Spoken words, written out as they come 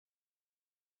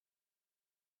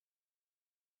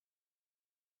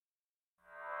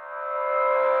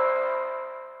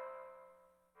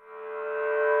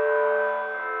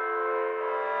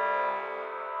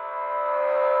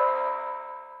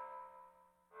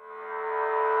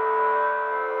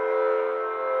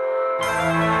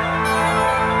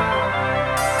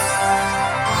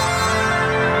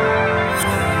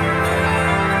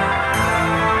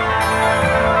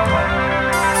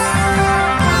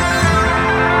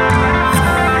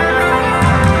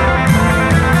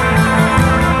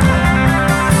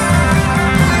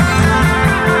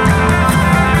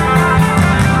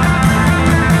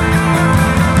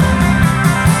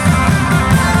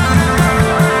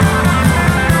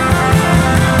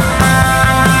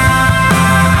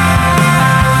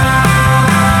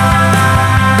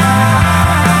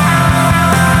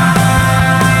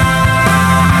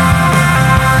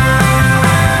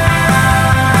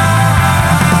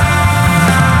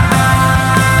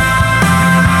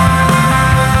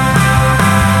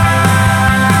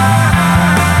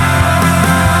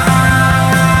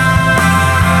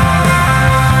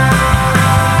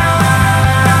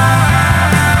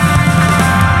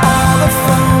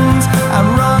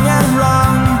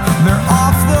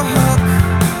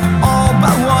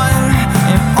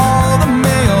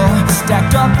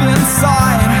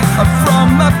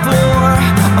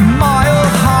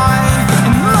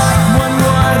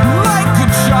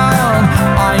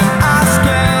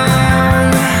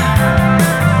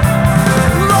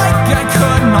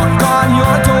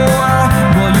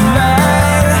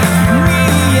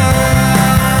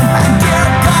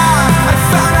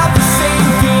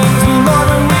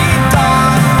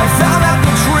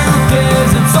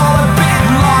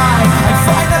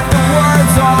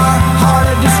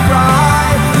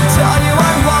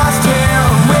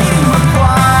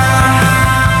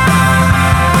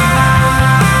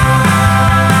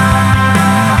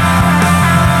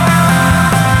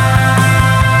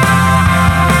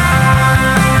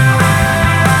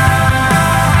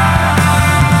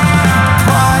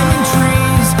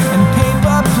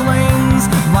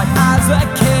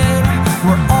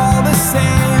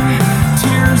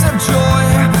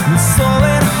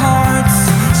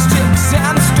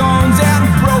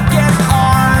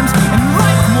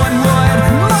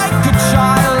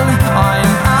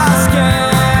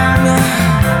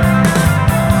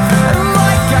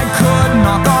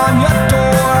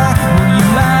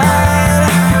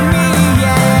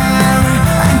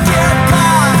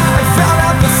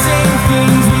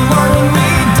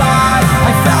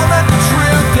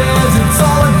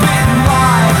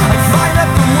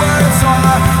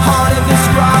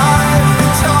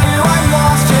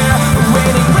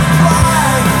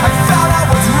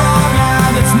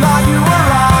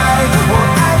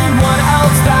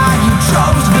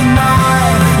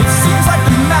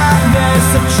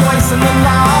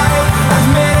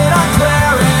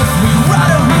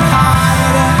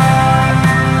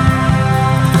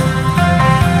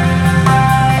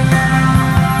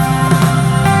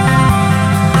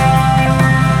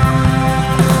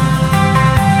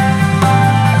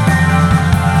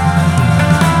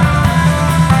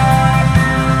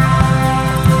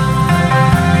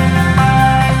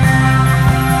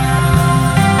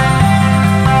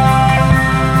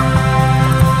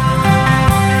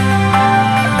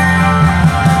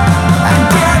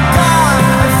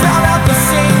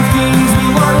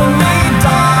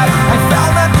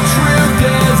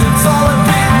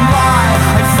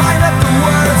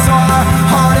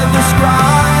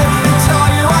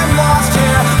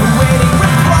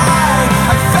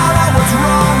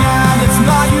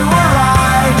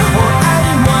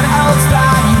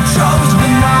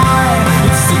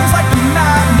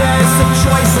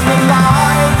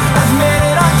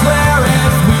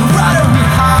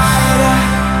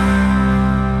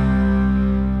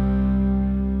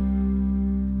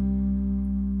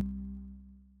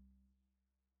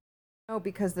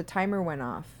because the timer went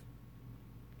off.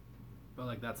 But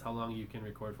like that's how long you can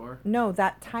record for? No,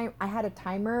 that time I had a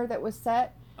timer that was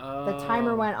set. The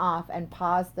timer went off and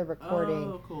paused the recording.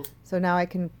 Oh, cool. So now I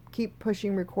can keep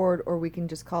pushing record, or we can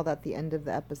just call that the end of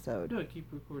the episode. No, keep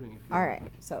recording. If you All right,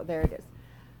 so there it is.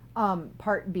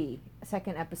 Part B,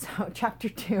 second episode, chapter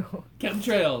 2.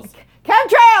 Chemtrails.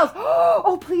 Chemtrails!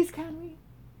 Oh, please, can we?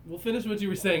 We'll finish what you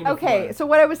were saying before. Okay, so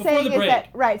what I was saying is break. that,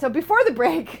 right, so before the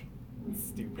break,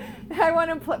 Stupid. I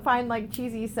want to find like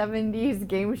cheesy 70s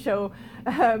game show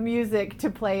music to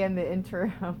play in the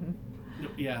interim.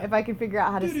 Yeah. If I can figure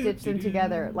out how to stitch them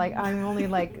together. Like, I'm only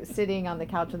like sitting on the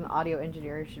couch with an audio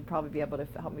engineer who should probably be able to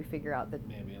help me figure out the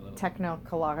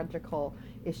technological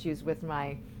issues with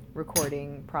my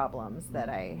recording problems that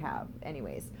I have.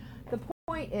 Anyways, the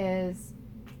point is,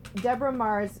 Deborah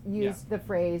Mars used the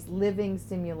phrase living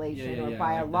simulation or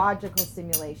biological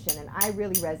simulation, and I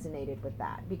really resonated with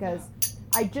that because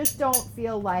I just don't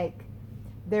feel like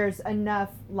there's enough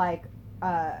like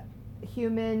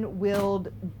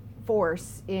human-willed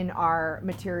force in our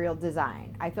material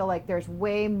design. I feel like there's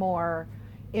way more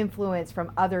influence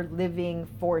from other living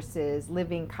forces,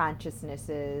 living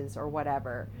consciousnesses or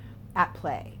whatever at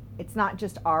play. It's not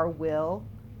just our will,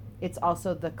 it's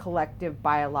also the collective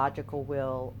biological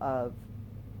will of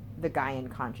the Gaian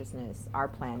consciousness, our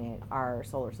planet, our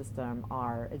solar system,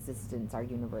 our existence, our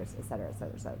universe, et cetera, et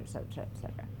cetera, et cetera, et cetera, et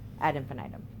cetera, ad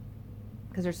infinitum.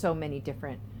 Because there's so many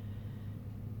different,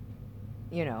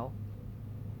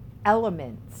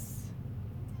 elements.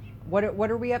 What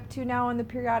are we up to now on the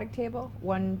periodic table?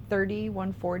 130,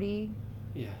 140?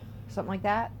 Yeah. Something like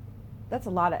that? That's a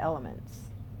lot of elements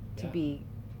to be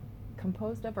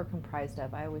composed of or comprised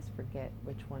of. I always forget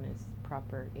which one is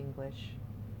proper English.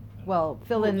 Well,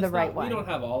 fill in the right one. We don't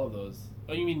have all of those.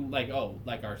 Oh, you mean like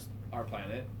our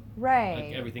planet? Right.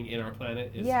 Like everything in our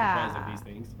planet is comprised of these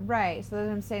things. Right. So that's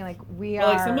what I'm saying. Like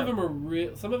like some of them are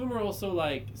real. Some of them are also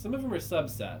like some of them are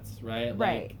subsets, right?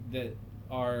 Right. Like that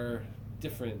are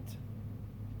different.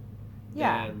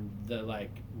 Yeah. Than the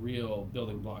like real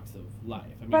building blocks of life.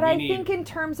 I mean, but I think in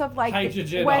terms of like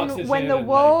hydrogen, when the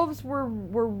wolves were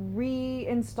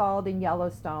reinstalled in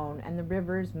Yellowstone and the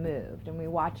rivers moved and we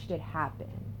watched it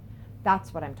happen,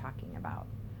 that's what I'm talking about.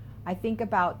 I think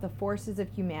about the forces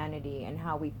of humanity and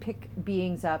how we pick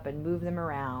beings up and move them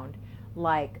around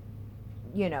like,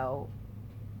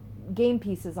 game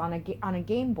pieces on a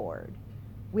game board.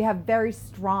 We have very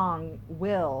strong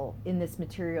will in this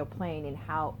material plane in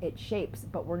how it shapes,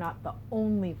 but we're not the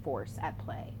only force at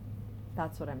play.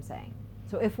 That's what I'm saying.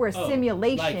 So if we're a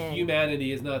simulation... Like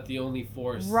humanity is not the only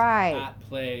force at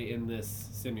play in this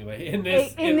simulation.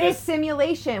 In this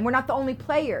simulation, we're not the only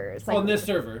players. Like, on this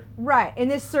server. Right. In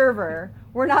this server,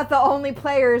 we're not the only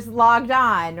players logged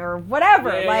on or whatever.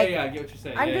 Yeah, I get what you're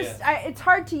saying. It's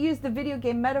hard to use the video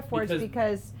game metaphors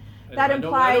because that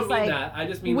implies I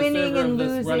just mean winning the server and of this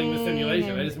losing running the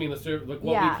simulation. I just mean the server, like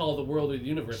what we call the world or the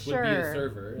universe would be the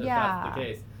server, if that's the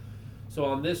case. So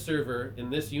on this server, in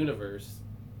this universe...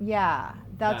 Yeah,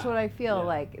 that's what I feel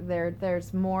like.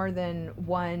 There's more than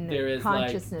one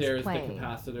consciousness there's plane. The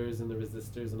capacitors and the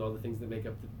resistors and all the things that make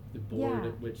up the board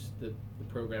at which the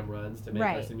program runs to make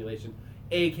our simulation,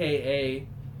 a.k.a.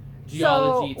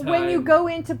 geology time. So when you go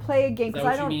in to play a game, because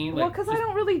I don't, because I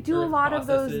don't really do a lot of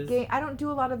those games. I don't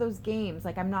do a lot of those games.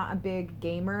 Like I'm not a big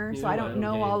gamer, so I don't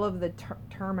know all of the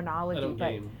terminology. I don't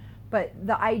game. But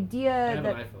the idea I have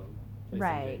an iPhone,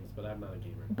 play some games, but I'm not a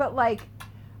gamer. But like,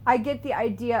 I get the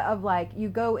idea of like you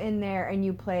go in there and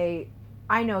you play.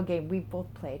 I know a game we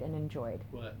both played and enjoyed.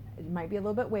 What? It might be a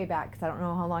little bit way back because I don't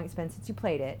know how long it's been since you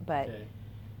played it, but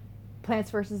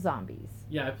Plants vs. Zombies.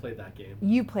 Yeah, I played that game.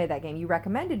 You played that game. You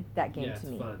recommended that game to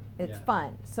me. Fun. It's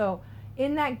fun. So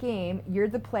in that game, you're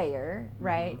the player,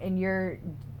 right? And you're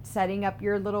setting up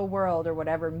your little world or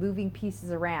whatever, moving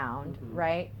pieces around,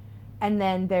 right? And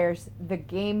then there's the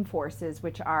game forces,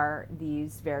 which are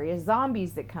these various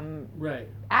zombies that come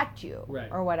at you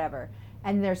or whatever.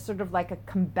 And there's sort of like a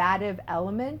combative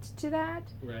element to that.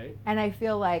 Right. And I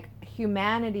feel like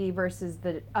humanity versus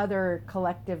the other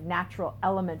collective natural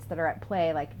elements that are at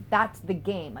play, like that's the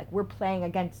game. Like we're playing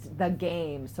against the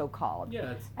game, so-called.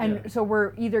 Yeah. So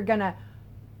we're either going to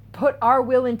put our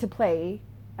will into play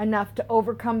enough to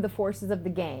overcome the forces of the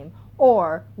game,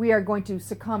 or we are going to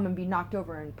succumb and be knocked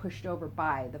over and pushed over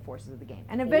by the forces of the game.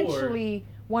 And eventually,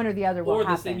 one or the other will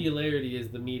happen. Or the singularity is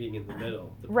the meeting in the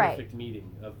middle, the perfect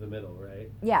meeting of the middle, right?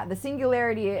 Yeah, the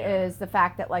singularity is the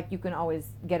fact that like you can always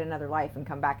get another life and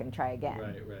come back and try again.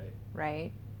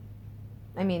 Right?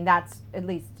 I mean, that's, at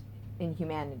least in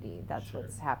humanity, that's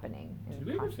what's happening. Did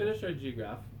we ever finish our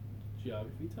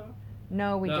geography talk?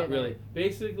 No, we Not didn't. really.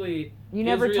 Basically, you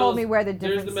never told me where the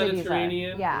different cities are. There's the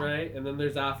Mediterranean, right? And then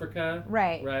there's Africa,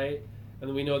 right? And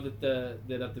then we know that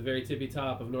that at the very tippy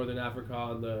top of northern Africa,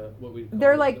 on the what we call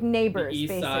they're like neighbors. The east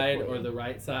basically. side or the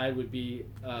right side would be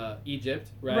Egypt,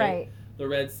 right? Right. The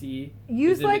Red Sea.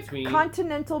 Use is in like between.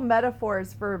 continental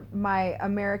metaphors for my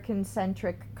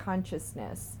American-centric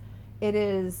consciousness. It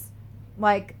is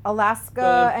like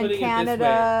Alaska and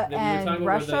Canada and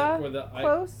Russia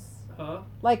close. Huh?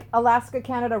 Like Alaska,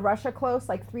 Canada, Russia close,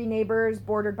 like 3 neighbors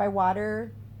bordered by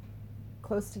water,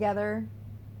 close together.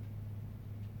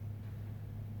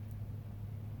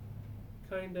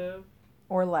 Kind of.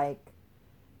 Or like.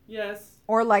 Yes.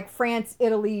 Or like France,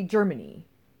 Italy, Germany.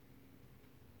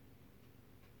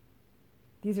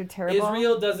 These are terrible.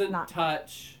 Israel doesn't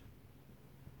touch.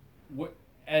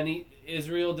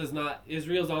 Israel does not.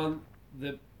 Israel's on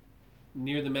the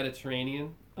near the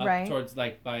Mediterranean, up towards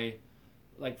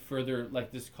further,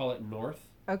 just call it north.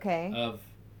 Okay. Of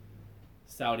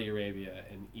Saudi Arabia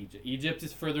and Egypt. Egypt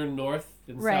is further north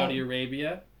than Saudi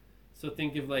Arabia. So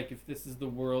think of if this is the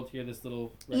world here, this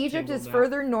little Egypt is map.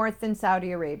 further north than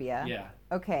Saudi Arabia. Yeah.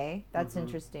 Okay, that's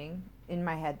interesting. In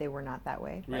my head, they were not that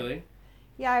way. Really?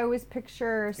 Yeah, I always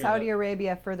picture Saudi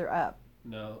Arabia further up.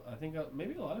 No, I think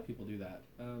maybe a lot of people do that.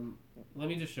 Let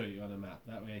me just show you on a map.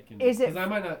 That way I can. Is it? Because I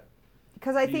might not.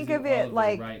 Because I think of it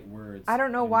like right words. I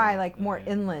don't know why, more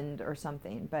inland or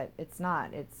something, but it's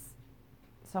not. It's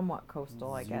somewhat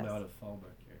coastal, I guess. Zoom out of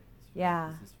Fallbrook here.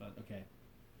 Yeah. This is fun. Okay.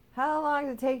 How long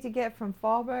does it take to get from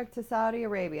Fallbrook to Saudi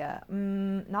Arabia?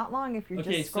 Not long if you're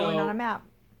just scrolling on a map.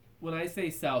 When I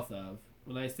say south of,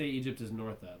 when I say Egypt is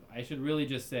north of, I should really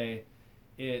just say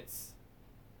it's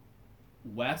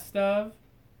west of,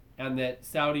 and that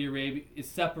Saudi Arabia is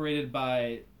separated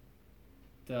by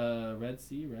the Red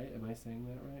Sea, right? Am I saying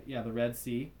that right? Yeah, the Red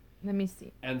Sea. Let me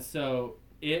see. And so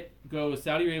it goes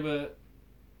Saudi Arabia.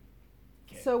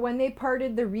 Okay. So when they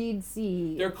parted the Red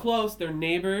Sea, they're close. They're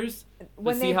neighbors.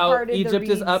 When see how Egypt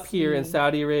is up here and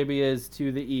Saudi Arabia is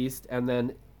to the east, and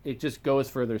then it just goes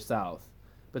further south.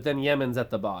 But then Yemen's at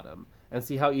the bottom, and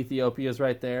see how Ethiopia is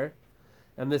right there,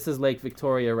 and this is Lake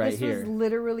Victoria here. This was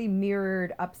literally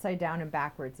mirrored upside down and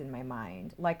backwards in my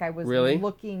mind, like I was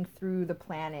looking through the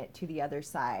planet to the other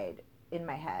side in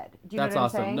my head. Do you know what I'm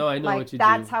saying? No, I know what you do.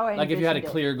 That's how I if you had a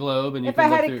clear globe and you if I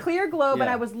had a clear globe and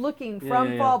I was looking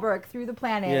from Fallbrook through the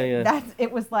planet,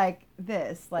 it was like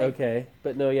this. Okay,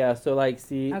 but no, yeah. So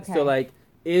so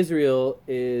Israel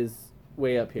is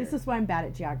way up here. This is why I'm bad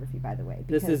at geography, by the way.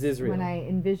 This is Israel. When I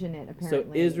envision it,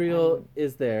 apparently. So Israel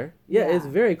is there. Yeah, it's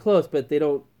very close, but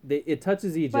it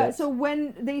touches Egypt. But so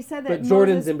when they said that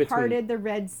Jordan's Moses parted the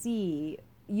Red Sea,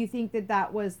 you think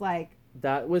that was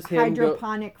that was him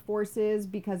hydroponic forces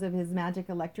because of his magic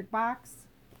electric box?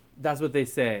 That's what they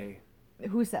say.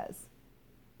 Who says?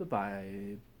 The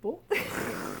Bible.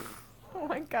 Oh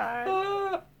my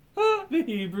God. The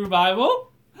Hebrew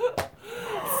Bible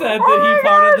said that he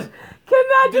parted. Can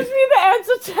that just be the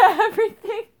answer to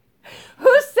everything?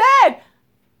 Who said?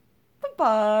 The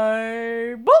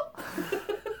Bible.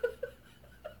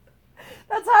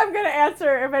 That's how I'm going to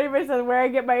answer if anybody says where I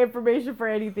get my information for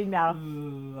anything now.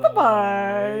 The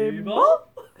Bible.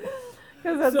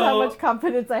 Because that's how much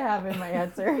confidence I have in my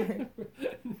answer.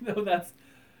 No,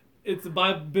 it's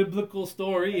a biblical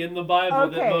story in the Bible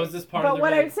that Moses parted the Red. But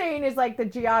what I'm saying is the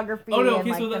geography. Oh no,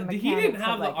 and, so he didn't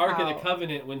have the Ark of the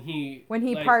Covenant when he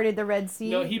parted the Red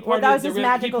Sea. No, he parted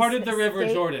the River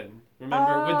Jordan.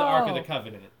 Remember, with the Ark of the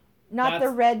Covenant. Not the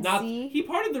Red Sea. He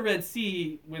parted the Red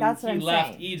Sea when he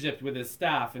left Egypt with his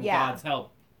staff and God's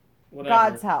help. Whatever.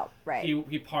 God's help, right?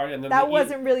 He parted, and then that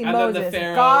wasn't really Moses.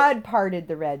 God parted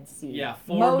the Red Sea. Yeah,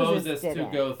 for Moses to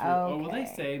go through. Oh, well, they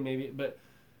say maybe, but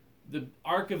the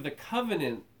Ark of the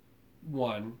Covenant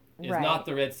one is not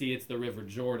the Red Sea; it's the River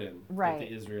Jordan that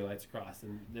the Israelites crossed.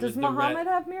 And does Muhammad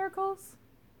have miracles?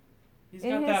 He's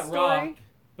got that rock,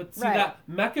 but see that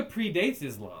Mecca predates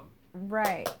Islam.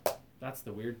 Right. That's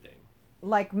the weird thing.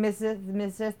 Like Mithras.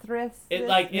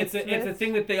 It's a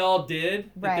thing that they all did.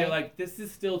 That they're like, this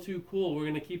is still too cool. We're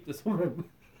gonna keep this one.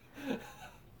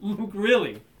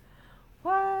 Really?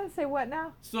 What? Say what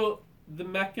now? So the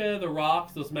Mecca, the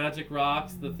rocks, those magic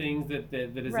rocks, the things that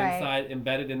is inside,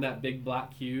 embedded in that big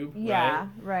black cube. Yeah.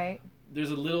 Right.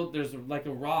 There's like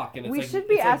a rock, and it's we should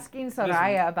be asking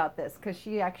Soraya about this because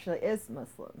she actually is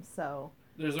Muslim. So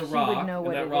there's a rock, and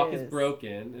that rock is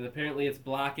broken, and apparently it's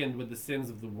blackened with the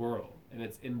sins of the world. And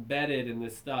it's embedded in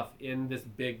this stuff in the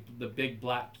big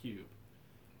black cube,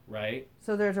 right?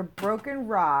 So there's a broken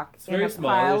rock It's in very a small.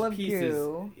 pile There's of pieces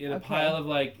goo. in a Okay. pile of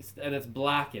and it's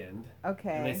blackened.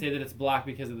 Okay. And they say that it's black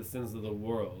because of the sins of the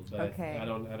world, but Okay. I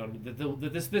don't.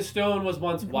 This stone was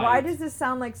once white. Why does this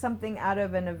sound like something out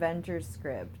of an Avengers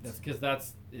script? That's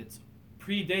because it's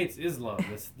predates Islam.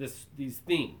 These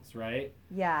things, right?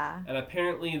 Yeah. And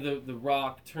apparently the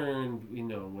rock turned.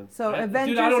 When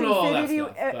Avengers dude, I don't know all that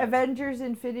Infinity stuff. But Avengers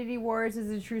Infinity Wars is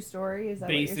a true story. Is that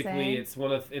basically, what you're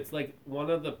saying? it's like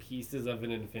one of the pieces of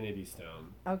an Infinity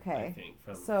Stone. Okay. I think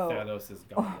from Thanos'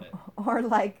 gauntlet. Or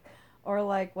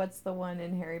like what's the one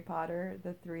in Harry Potter?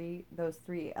 Those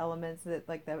three elements that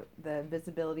like the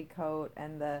invisibility coat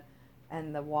and the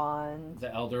wand.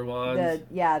 The Elder Wand.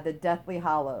 The Deathly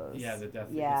Hallows. Yeah, the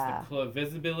Deathly. Yeah. It's the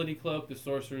Visibility Cloak, the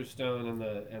Sorcerer's Stone, and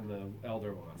the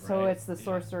Elder Wand. Right? So it's the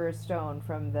Sorcerer's Stone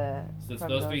from the. So it's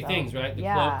from those three things, right? The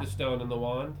cloak, the stone, and the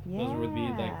wand. Yeah. Those would be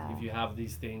like if you have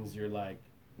these things, you're like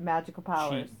magical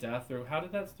powers. Cheat death, or how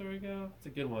did that story go? It's a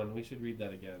good one. We should read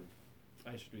that again.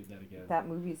 I should read that again. That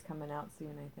movie's coming out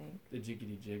soon, I think. The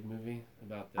Jiggity Jig movie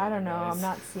about the I don't know. guys. I'm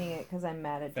not seeing it because I'm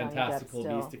mad at Johnny Depp Fantastical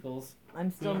still. Beasticles.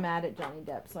 I'm still mad at Johnny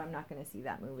Depp, so I'm not going to see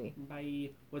that movie.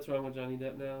 Bye. What's wrong with Johnny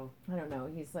Depp now? I don't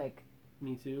know. He's like...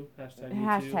 Me too. Hashtag me too.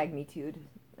 Hashtag me too.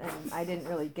 And I didn't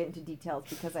really get into details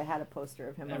because I had a poster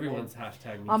of him Everyone's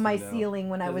hashtag me on too my now. ceiling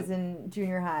when I was in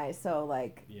junior high. So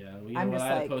like, yeah, I'm just I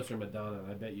had like, a poster of Madonna,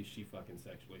 and I bet you she fucking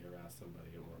sexually harassed somebody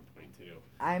at one point too.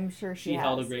 I'm sure she has.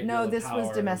 held a great deal No, of this power was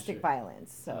domestic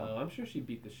violence. So I'm sure she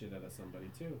beat the shit out of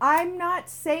somebody too. I'm not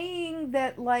saying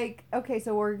that like, okay,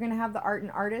 so we're gonna have the art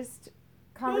and artist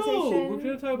conversation. No, we're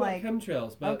gonna talk about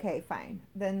chemtrails. But okay, fine.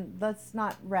 Then let's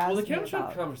not razz. Well, the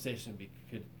chemtrail conversation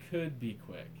could be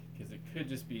quick because it could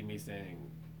just be me saying,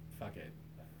 "Fuck it."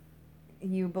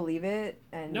 You believe it,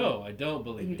 and no, I don't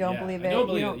believe it. You don't believe it. I don't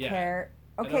believe you don't it. care.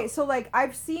 Okay, so like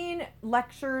I've seen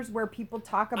lectures where people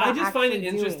talk about. I just find it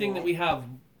interesting that we have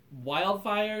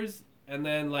wildfires, and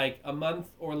then like a month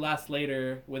or less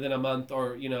later, within a month,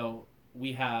 or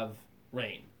we have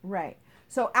rain. Right.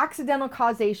 So accidental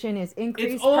causation is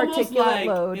increased particulate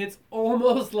load. It's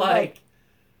almost like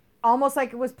almost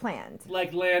like it was planned.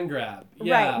 Like land grab.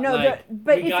 Yeah, right. No,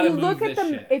 but if you look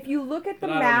at the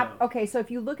map, okay, so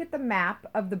if you look at the map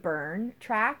of the burn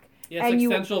track and you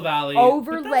Central Valley,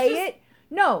 overlay it.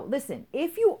 No, listen.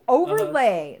 If you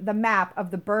overlay the map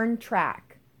of the burn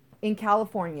track in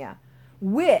California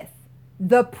with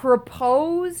the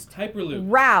proposed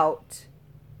Hyperloop route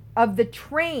of the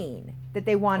train that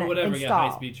they want to install. Yeah,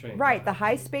 high-speed train. Right, the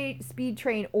high-speed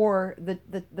train or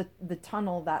the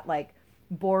tunnel, that like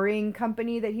boring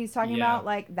company that he's talking about,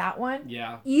 like that one.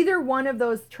 Yeah. Either one of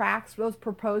those tracks, those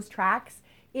proposed tracks,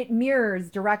 it mirrors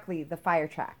directly the fire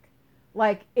track.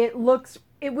 Like it's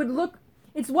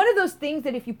one of those things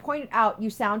that if you point it out, you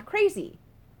sound crazy.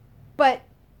 But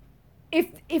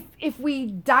if we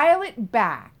dial it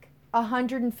back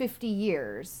 150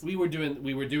 years, we were doing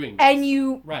this. And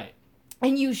you right.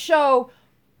 And you show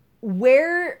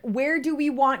where do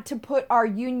we want to put our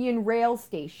Union Rail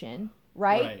Station,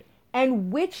 right?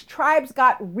 And which tribes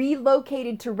got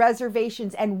relocated to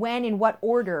reservations and when, in what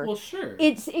order. Well, sure.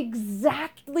 It's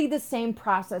exactly the same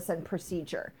process and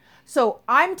procedure. So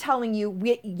I'm telling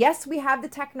you, yes, we have the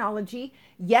technology.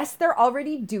 Yes, they're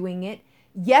already doing it.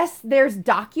 Yes, there's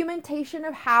documentation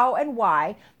of how and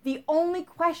why. The only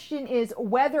question is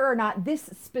whether or not this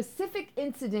specific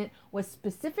incident was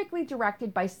specifically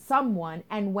directed by someone,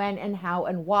 and when and how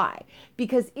and why.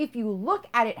 Because if you look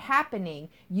at it happening,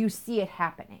 you see it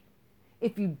happening.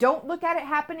 If you don't look at it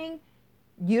happening,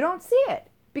 you don't see it,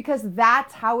 because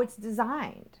that's how it's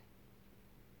designed.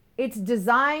 It's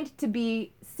designed to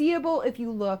be seeable if you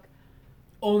look.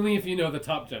 Only if you know the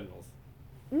top generals.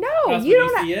 No, you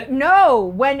don't see it?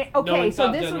 No, okay,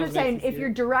 so this is what I'm generals saying. If you're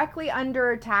directly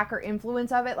under attack or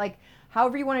influence of it, like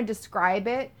however you want to describe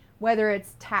it, whether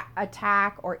it's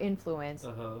attack or influence,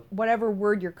 whatever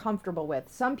word you're comfortable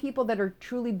with. Some people that are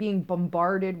truly being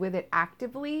bombarded with it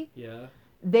actively,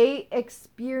 they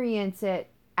experience it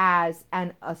as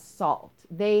an assault.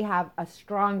 They have a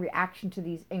strong reaction to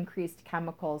these increased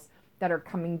chemicals that are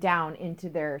coming down into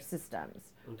their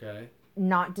systems. Okay.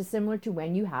 Not dissimilar to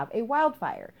when you have a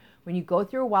wildfire. When you go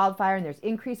through a wildfire and there's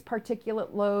increased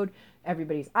particulate load,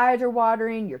 everybody's eyes are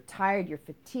watering, you're tired, you're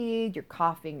fatigued, you're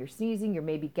coughing, you're sneezing, you're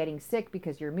maybe getting sick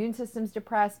because your immune system's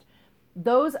depressed.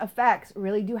 Those effects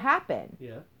really do happen.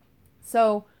 Yeah.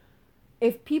 So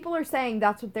if people are saying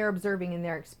that's what they're observing in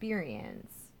their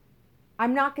experience,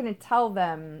 I'm not going to tell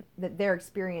them that their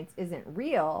experience isn't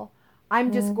real.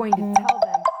 I'm just going to tell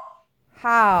them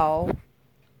how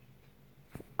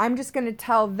I'm just going to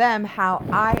tell them how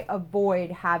I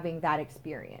avoid having that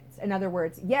experience. In other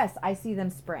words, yes, I see them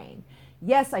spraying.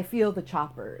 Yes, I feel the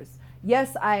choppers.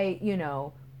 Yes, I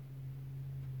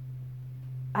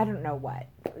don't know what.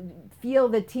 Feel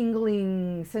the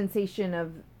tingling sensation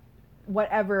of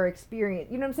whatever experience.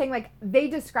 You know what I'm saying? Like, they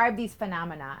describe these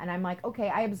phenomena, and I'm like, okay,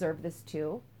 I observe this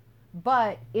too.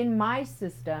 But in my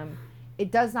system,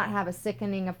 it does not have a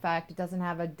sickening effect. It doesn't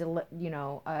have it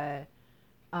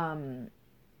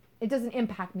doesn't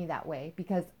impact me that way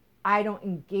because I don't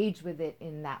engage with it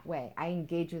in that way. I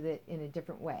engage with it in a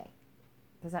different way.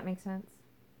 Does that make sense?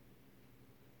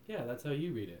 Yeah, that's how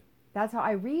you read it. That's how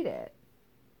I read it.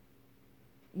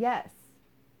 Yes.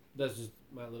 That's just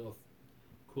my little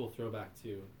cool throwback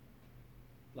to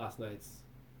last night's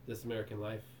This American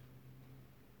Life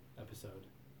episode.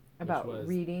 About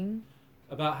reading?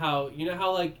 About how,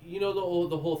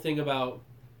 the whole thing about,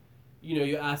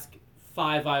 you ask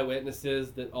 5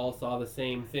 eyewitnesses that all saw the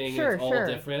same thing and it's all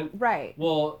different. Right.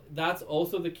 Well, that's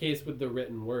also the case with the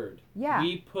written word. Yeah.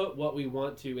 We put what we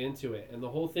want to into it. And the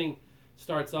whole thing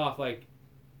starts off like,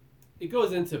 it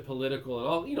goes into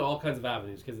political and all kinds of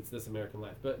avenues because it's This American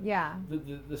Life. But yeah,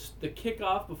 the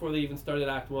kickoff before they even started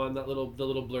Act 1, the little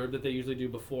blurb that they usually do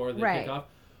before the kickoff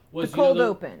was the cold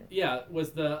open. Yeah,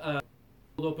 was the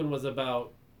cold open was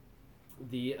about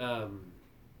the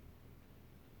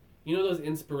those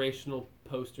inspirational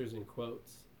posters and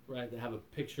quotes, right? That have a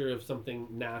picture of something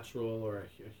natural or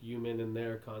a human in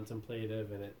there,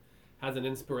 contemplative, and it has an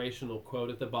inspirational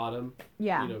quote at the bottom.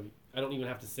 Yeah. I don't even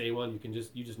have to say one.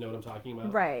 You just know what I'm talking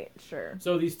about. Right, sure.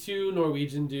 So these 2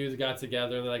 Norwegian dudes got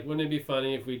together and they're like, wouldn't it be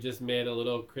funny if we just made a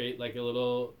little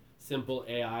simple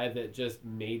AI that just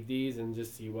made these and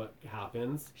just see what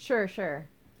happens? Sure.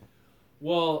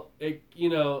 Well,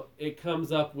 it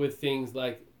comes up with things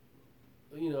like,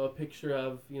 a picture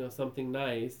of, something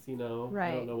nice,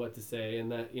 Right. I don't know what to say,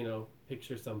 and that,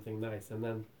 picture something nice, and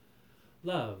then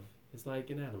love is like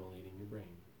an animal eating your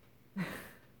brain.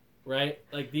 Right?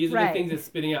 Like, these are the things it's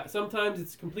spitting out. Sometimes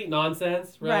it's complete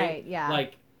nonsense, right? Right, yeah.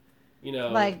 Like,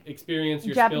 like experience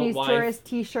your Japanese spilt life. tourist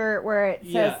T-shirt where it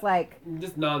says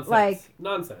just nonsense. Like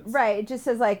nonsense. Right. It just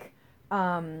says I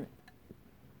don't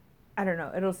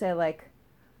know. It'll say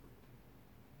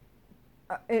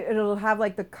it'll have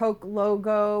the Coke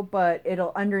logo, but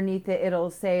underneath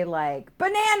it'll say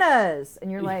bananas,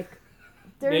 and you're like,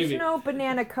 there's Maybe. no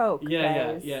banana Coke.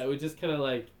 guys. Yeah. It would just kind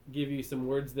of give you some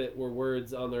words that were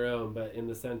words on their own, but in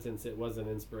the sentence it wasn't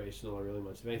inspirational or really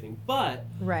much of anything. But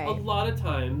a lot of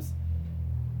times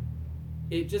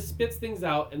it just spits things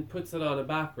out and puts it on a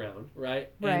background, right?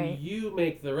 And you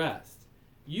make the rest.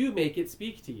 You make it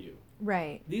speak to you.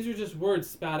 Right. These are just words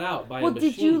spat out by a machine. Well,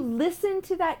 did you listen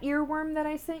to that earworm that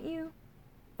I sent you?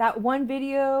 That one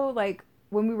video,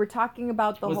 when we were talking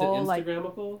about the whole Was it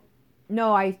Instagrammable?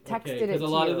 No, I texted it to you. Because a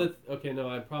lot of the... Okay, no,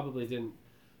 I probably didn't...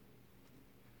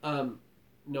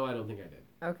 No, I don't think I did.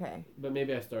 Okay. But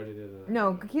maybe I started it.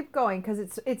 No, keep going, because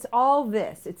it's all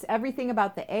this. It's everything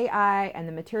about the AI and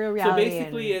the material reality. So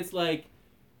basically, it's like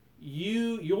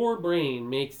your brain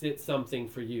makes it something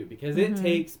for you because it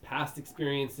takes past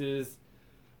experiences,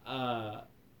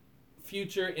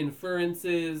 future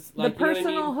inferences, the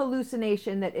personal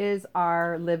hallucination that is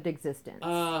our lived existence.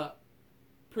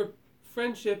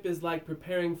 Friendship is like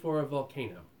preparing for a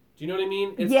volcano. Do you know what I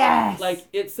mean? It's yes.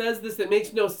 It says this that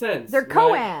makes no sense. They're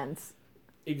koans.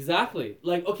 Exactly.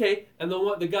 Okay, and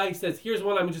the guy says, here's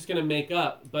one I'm just going to make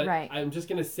up, but I'm just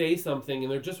going to say something,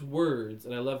 and they're just words,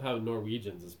 and I love how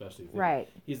Norwegians especially think. Right.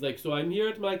 He's like, so I'm here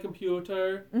at my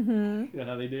computer. Mm-hmm. You know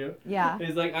how they do? Yeah. And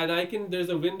he's like, and there's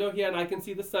a window here, and I can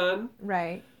see the sun.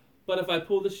 Right. But if I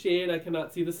pull the shade, I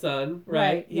cannot see the sun.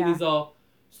 Right. And he's all,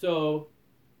 so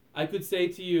I could say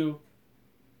to you,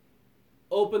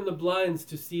 open the blinds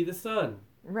to see the sun.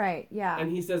 Right, yeah.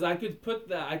 And he says, I could put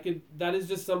that, that is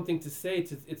just something to say.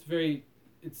 It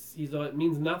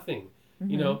means nothing.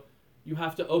 Mm-hmm. You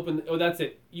have to open, that's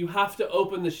it. You have to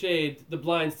open the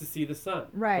blinds to see the sun.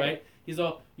 Right. He's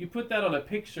all, you put that on a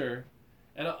picture,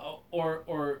 and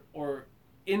or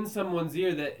in someone's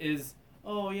ear that is,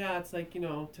 oh yeah, it's like,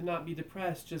 to not be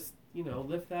depressed, just,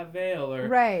 lift that veil,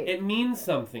 or it means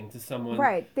something to someone.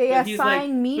 Right. They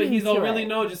assign meaning to it. But he's all, really,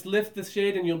 no, just lift the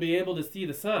shade and you'll be able to see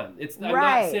the sun. He's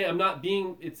not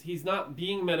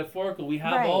being metaphorical. We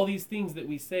have all these things that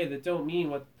we say that don't mean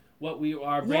what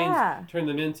our brains turn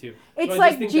them into. It's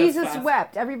like Jesus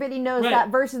wept. Everybody knows that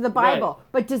verse of the Bible. Right.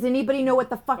 But does anybody know what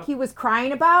the fuck he was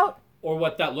crying about? Or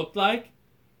what that looked like?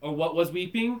 Or what was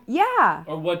weeping? Yeah.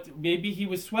 Or maybe he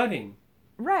was sweating.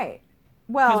 Right.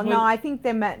 Well, no, I think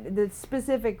they meant the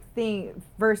specific thing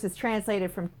versus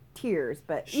translated from tears,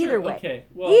 but Sure, either way. Okay.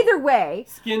 Well, Either way.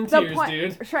 Skin tears,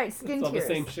 dude. Right, skin it's tears. all the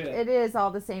same shit. It is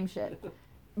all the same shit.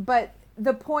 But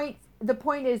the point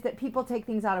is that people take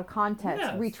things out of context,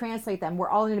 Yes. retranslate them. We're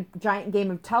all in a giant game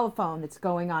of telephone that's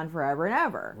going on forever and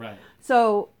ever. Right.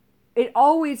 So it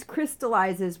always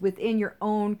crystallizes within your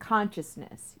own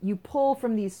consciousness. You pull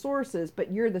from these sources,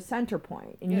 but you're the center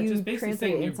point, and you just basically translate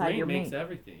saying it inside your your brain makes brain.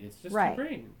 everything. It's just Right. your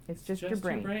brain. It's just your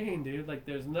brain. Your brain, dude. Like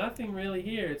there's nothing really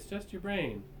here. It's just your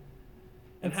brain.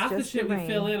 And It's half the just shit your we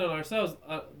fill brain. in on ourselves,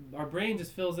 our brain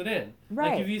just fills it in. Right.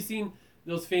 Like have you seen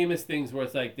those famous things where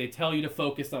it's like they tell you to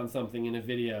focus on something in a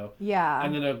video, Yeah.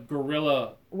 and then a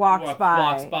gorilla walks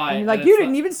by. and you're like, it's you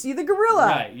didn't even see the gorilla.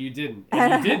 Right, you didn't.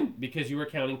 And you didn't because you were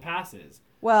counting passes.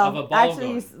 Of a Well, ball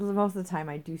actually, going. most of the time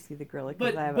I do see the gorilla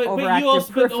because But I have but overactive you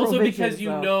also peripheral vision, because you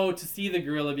so. know to see the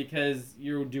gorilla because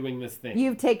you're doing this thing.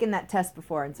 You've taken that test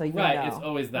before, and so you Right, know. it's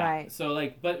always that. Right. So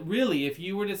like, but really, if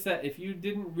you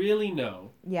didn't really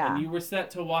know, Yeah. and you were set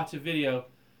to watch a video,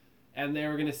 and they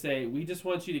were gonna say, we just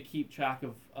want you to keep track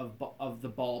of the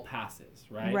ball passes,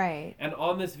 right? Right. And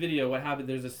on this video, what happened?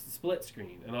 There's a split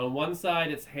screen, and on one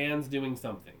side it's hands doing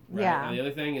something, right? Yeah. On the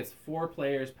other thing, it's 4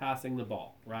 players passing the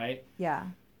ball, right? Yeah.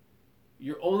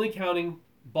 You're only counting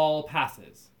ball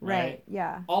passes, right? Right.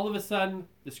 Yeah. All of a sudden,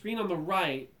 the screen on the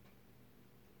right,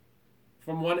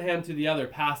 from one hand to the other,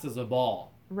 passes a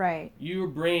ball. Right. Your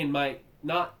brain might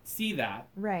not see that,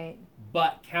 Right.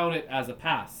 but count it as a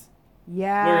pass.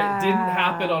 Yeah. Where it didn't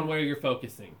happen on where you're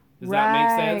focusing. Does right.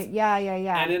 that make sense? Yeah. Yeah.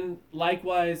 Yeah. And then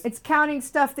likewise, it's counting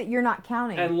stuff that you're not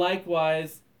counting. and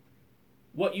likewise,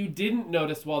 what you didn't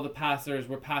notice while the passers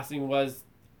were passing was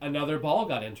another ball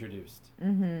got introduced.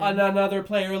 Mm-hmm. And another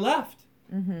player left.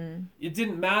 Mm-hmm. It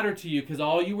didn't matter to you because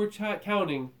all you were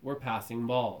counting were passing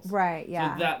balls. Right.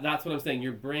 Yeah. So that's what I'm saying.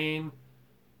 Your brain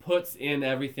puts in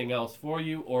everything else for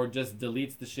you, or just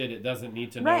deletes the shit it doesn't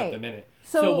need to know at the minute.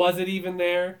 So was it even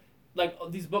there? Like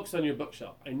these books on your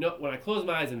bookshelf. I know when I close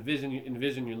my eyes and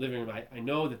envision your living room, I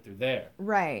know that they're there.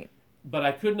 Right. But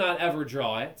I could not ever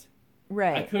draw it.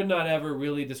 Right. I could not ever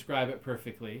really describe it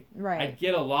perfectly. Right. I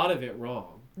get a lot of it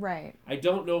wrong. Right. I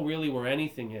don't know really where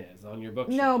anything is on your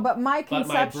bookshelf. No, but my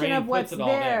conception brain of what's puts it all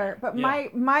there, but Yeah.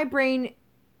 my brain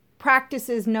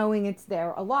practices knowing it's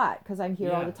there a lot because I'm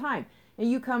here all Yeah. the time, and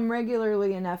you come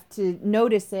regularly enough to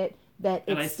notice it that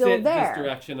And it's I still sit there. this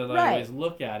direction and I Right. always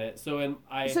look at it. So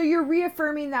So you're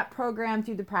reaffirming that program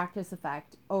through the practice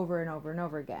effect over and over and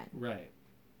over again. right.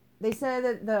 They say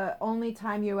that the only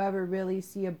time you ever really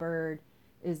see a bird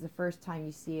is the first time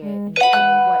you see it, and you're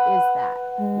saying, what is that?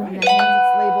 Right. And then once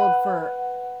it's labeled for,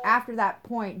 after that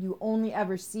point, you only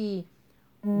ever see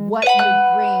what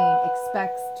your brain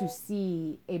expects to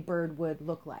see a bird would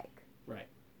look like. Right.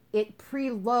 It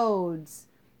preloads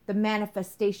the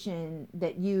manifestation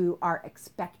that you are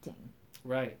expecting.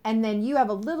 Right. And then you have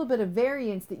a little bit of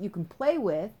variance that you can play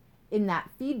with in that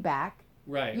feedback,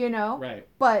 Right. you know? Right.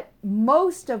 But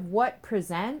most of what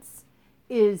presents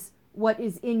is what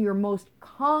is in your most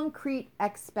concrete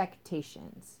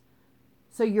expectations.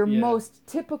 So your Yeah. most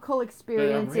typical But our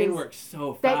experiences. brain works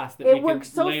so that fast that it we can works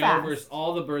so lay fast. over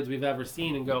all the birds we've ever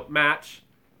seen and go match.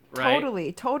 Right.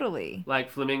 Totally. Like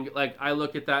flamingo. Like I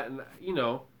look at that and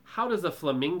how does a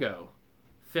flamingo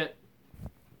fit?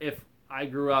 If I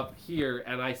grew up here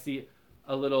and I see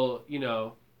a little,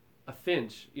 a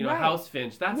finch, a Right. house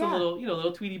finch. That's Yeah. a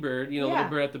little Tweety bird, Yeah. little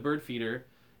bird at the bird feeder,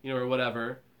 or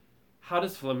whatever. How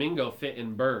does flamingo fit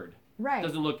in bird? Right.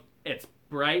 Doesn't look. It's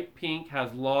bright pink,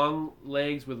 has long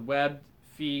legs with webbed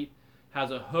feet,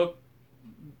 has a hook.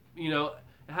 It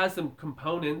has some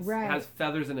components. Right. It has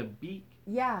feathers and a beak.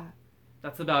 Yeah.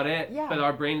 That's about it. Yeah. But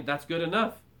our brain, that's good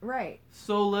enough. Right.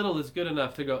 So little is good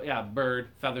enough to go, yeah, bird,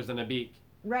 feathers and a beak.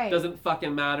 Right. Doesn't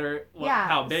fucking matter Yeah,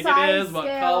 how big size, it is, what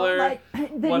scale, color, like,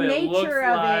 the what it nature looks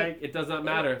of like. it. It doesn't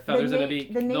matter. Feathers and a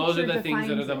beak. the Those are nature the things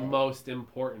that are defines the it. most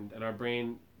important. And our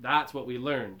brain, that's what we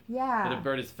learned. Yeah. That a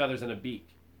bird is feathers and a beak.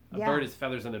 A Yeah. bird is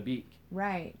feathers and a beak.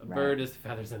 Right. A bird is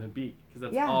feathers and a beak. Because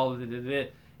that's Yeah. all that it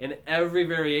is. In every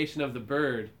variation of the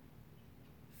bird,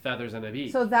 feathers and a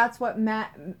beak. So that's what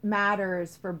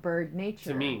matters for bird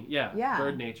nature. To me, yeah. Yeah.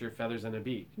 Bird nature, feathers and a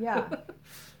beak. Yeah.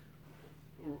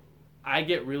 I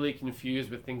get really confused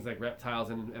with things like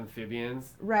reptiles and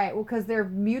amphibians. Right. Well, because they're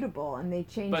mutable and they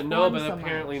change. But form but so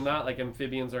apparently much. not. Like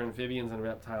amphibians are amphibians and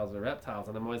reptiles are reptiles.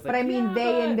 And I'm always like, But I mean, yeah,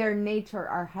 they but... in their nature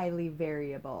are highly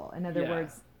variable. In other Yeah.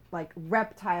 words, like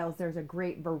reptiles, there's a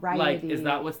great variety. Like, is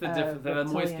that what's the difference? of And I'm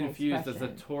always reptilian confused. Is a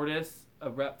expression. tortoise a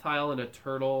reptile and a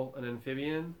turtle an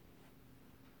amphibian?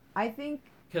 I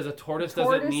think Because a tortoise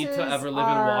doesn't need to ever live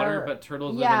in water, but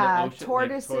turtles live in the ocean.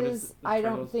 Tortoises, I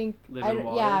don't think. Live in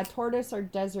water. Yeah, tortoise are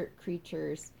desert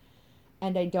creatures,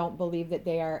 and I don't believe that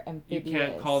they are amphibious. You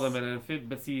can't call them an amphibian,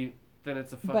 but see, then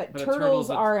it's a But turtles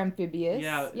are amphibious.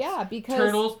 Yeah,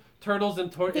 because turtles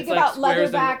and tortoises. Think it's about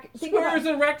like squares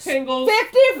and rectangles.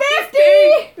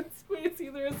 50-50. It's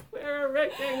either a square or a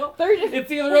rectangle. It's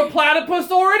either a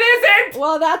platypus or it isn't.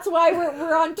 Well, that's why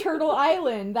we're on Turtle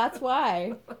Island. That's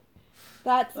why.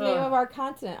 That's the name of our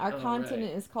continent. Our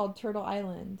continent is called Turtle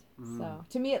Island. So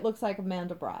to me, it looks like a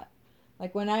Mandelbrot.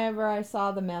 Like whenever I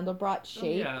saw the Mandelbrot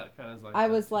shape, it kind of like I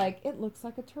was like, it looks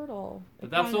like a turtle.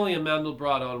 But that's only a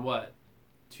Mandelbrot on what?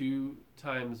 1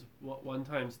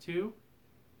 times 2?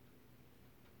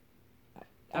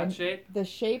 That shape? The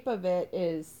shape of it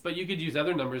is... But you could use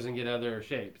other numbers and get other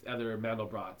shapes, other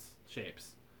Mandelbrot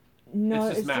shapes. No,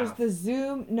 it's just the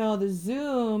zoom. No, the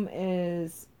zoom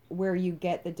is where you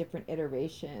get the different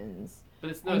iterations. But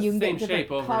it's not the same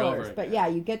shape over and over again. But yeah,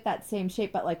 you get that same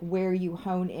shape, but like where you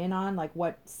hone in on, like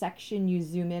what section you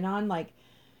zoom in on. Like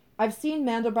I've seen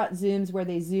Mandelbrot zooms where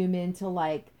they zoom into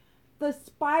like the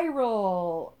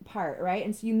spiral part, right?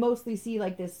 And so you mostly see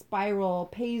like this spiral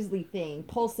paisley thing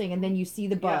pulsing, and then you see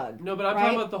the bug. Yeah. No, but I'm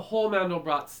talking about the whole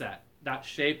Mandelbrot set. That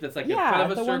shape that's like kind of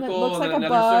a the circle, one that looks like and a another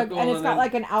bug, circle, and it's got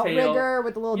like an outrigger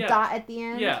with a little dot at the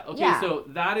end. Yeah, okay, so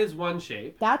that is one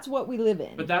shape. That's what we live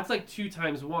in. But that's like 2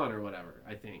 times 1 or whatever,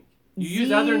 I think. You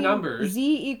use other numbers.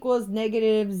 Z equals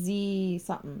negative Z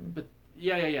something. But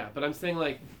yeah. But I'm saying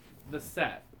like the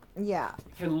set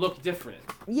can look different.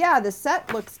 Yeah, the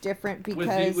set looks different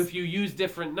because... If you use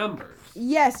different numbers.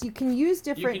 Yes, you can use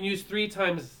different... You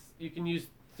can use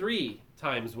 3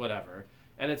 times whatever.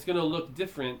 And it's going to look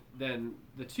different than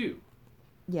the 2.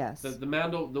 Yes.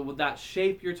 That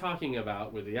shape you're talking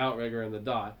about with the outrigger and the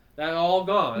dot, that all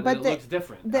gone, but it looks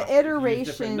different. The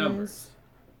iterations...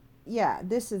 Yeah,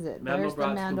 this is it. There's the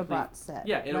Mandelbrot set.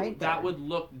 Yeah, that would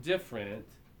look different.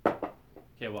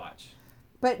 Okay, watch.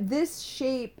 But this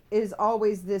shape is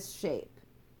always this shape.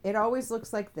 It always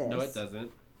looks like this. No, it doesn't.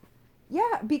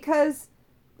 Yeah, because...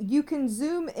 you can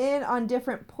zoom in on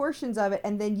different portions of it,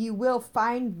 and then you will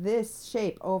find this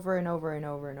shape over and over and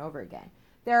over and over again.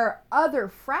 There are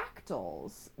other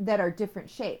fractals that are different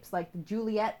shapes, like the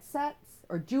Julia sets.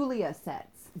 Julia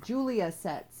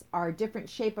sets are a different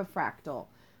shape of fractal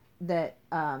that,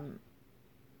 let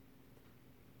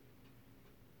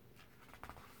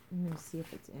me see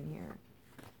if it's in here.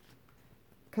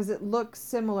 Because it looks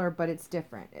similar, but it's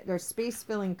different. They're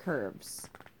space-filling curves.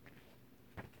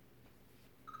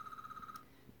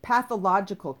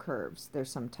 Pathological curves, they're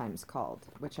sometimes called,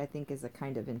 which I think is a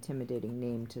kind of intimidating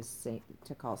name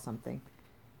to call something.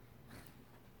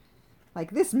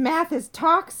 Like, this math is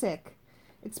toxic.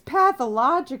 It's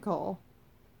pathological.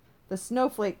 The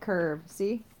snowflake curve,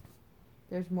 see?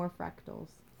 There's more fractals.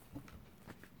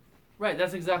 Right,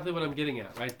 that's exactly what I'm getting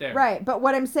at, right there. Right, but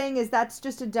what I'm saying is that's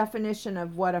just a definition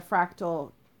of what a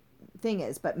fractal thing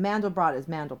is, but Mandelbrot is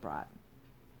Mandelbrot.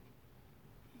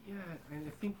 Yeah, I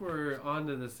think we're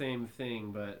onto the same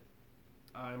thing, but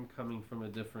I'm coming from a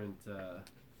different...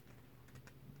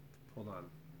 Hold on.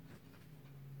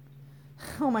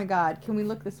 Oh my God, can we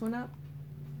look this one up?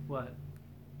 What?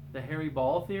 The hairy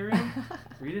ball theorem?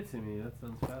 Read it to me, that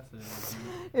sounds fascinating.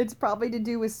 It's probably to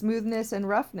do with smoothness and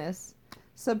roughness.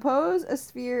 Suppose a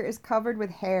sphere is covered with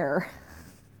hair.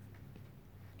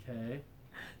 Okay.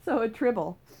 So a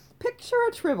tribble. Picture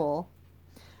a tribble.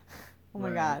 Oh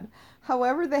my God.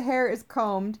 However the hair is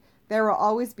combed, there will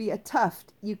always be a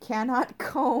tuft. You cannot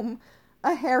comb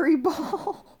a hairy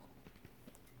ball.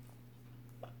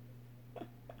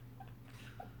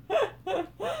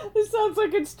 This sounds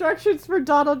like instructions for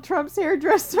Donald Trump's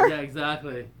hairdresser. Yeah,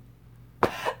 exactly.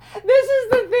 This is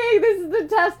the thing. This is the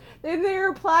test. And they're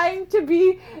applying to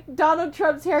be Donald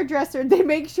Trump's hairdresser. They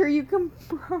make sure you can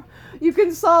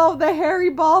solve the hairy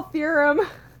ball theorem.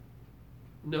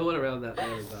 No one around that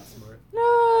man is that smart.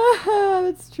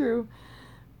 That's true.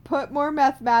 Put more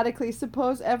mathematically,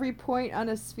 suppose every point on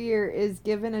a sphere is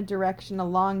given a direction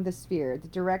along the sphere, the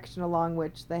direction along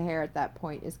which the hair at that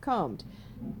point is combed.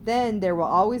 Then there will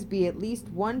always be at least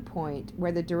one point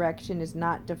where the direction is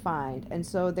not defined, and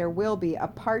so there will be a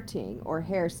parting or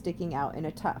hair sticking out in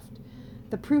a tuft.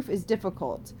 The proof is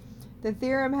difficult. The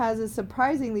theorem has a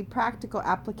surprisingly practical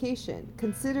application.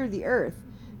 Consider the Earth.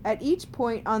 At each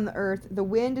point on the Earth, the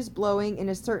wind is blowing in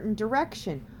a certain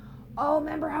direction. Oh,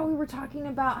 remember how we were talking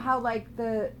about how, like,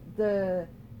 the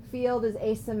field is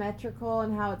asymmetrical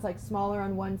and how it's, like, smaller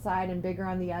on one side and bigger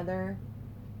on the other?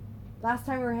 Last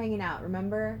time we were hanging out,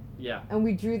 remember? Yeah. And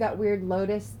we drew that weird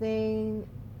lotus thing.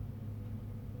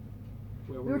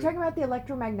 Where We were talking about the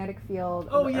electromagnetic field.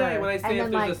 Oh of yeah, Earth, when I say and if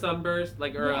then, there's like, a sunburst,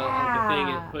 like or a thing,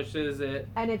 it pushes it.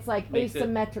 and it's like makes it-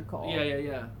 asymmetrical.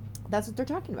 Yeah. That's what they're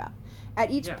talking about.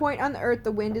 At each Yeah. point on the Earth,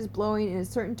 the wind is blowing in a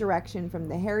certain direction. From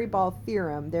the Hairy Ball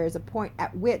theorem, there is a point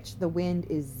at which the wind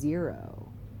is zero.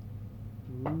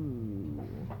 Ooh.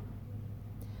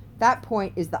 That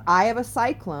point is the eye of a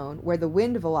cyclone, where the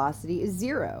wind velocity is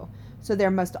zero. So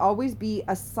there must always be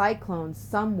a cyclone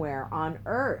somewhere on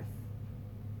Earth.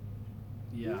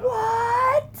 Yeah.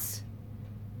 What?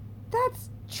 That's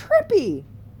trippy.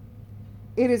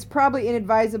 It is probably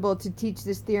inadvisable to teach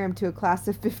this theorem to a class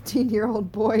of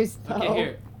 15-year-old boys, though.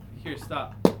 Okay, here,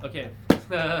 stop. Okay.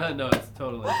 No, it's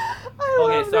totally. I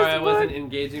Okay, love sorry, this I wasn't book.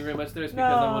 engaging very much there. It's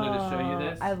because I wanted to show you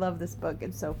this. I love this book.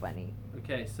 It's so funny.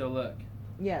 Okay, so look.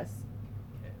 Yes.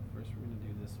 Okay, first we're gonna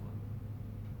do this one.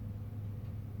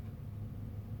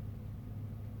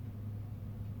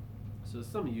 So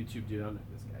some YouTube dude, I don't know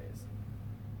who this guy is.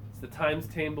 It's the Times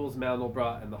Tables,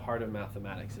 Mandelbrot, and the Heart of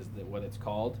Mathematics is what it's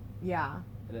called. Yeah.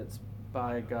 And it's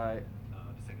by a guy.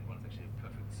 The second one is actually a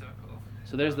perfect circle.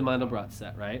 So there's the Mandelbrot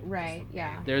set, right? Right.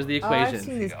 Yeah. There's the Oh, I've equation.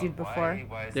 seen this dude before.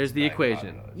 Why is There's this the guy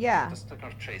equation. cardinal? Yeah. Just to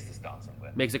kind of trace this down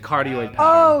somewhere. Makes a cardioid pattern.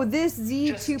 Oh, this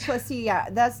Z2 Just- plus C. Yeah,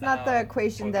 that's not the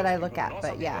equation for that those I people look who know at, but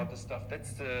something yeah. about this stuff,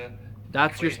 that's the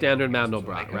That's your equation standard used to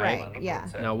Mandelbrot, make a right? Mandelbrot Yeah.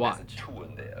 set. Now There's watch. a 2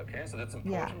 in there, okay? So that's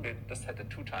important. We just had a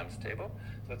 2 times table.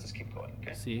 So let's just keep going,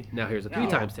 okay? See, now here's a Now- 3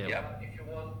 times table. Yeah. If you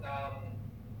want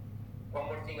one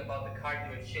more thing about the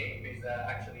cardioid shape is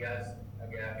actually as a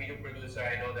video producer,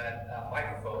 I know that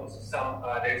microphones,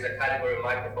 there's a category of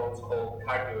microphones called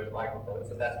cardioid microphones,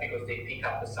 and that's because they pick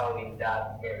up the sound in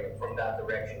that area, from that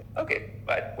direction. Okay,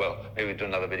 right. Well, maybe we do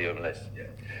another video on this. Yeah.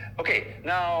 Okay,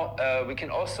 now we can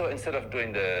also, instead of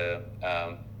doing the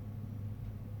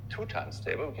 2 times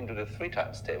table, we can do the 3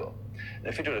 times table. And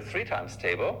if we do the 3 times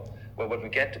table, well, what we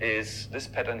get is this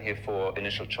pattern here for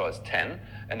initial choice 10,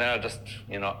 and then I'll just,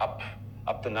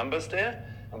 up the numbers there,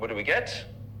 and what do we get?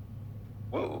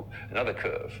 Woo, another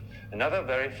curve. Another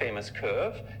very famous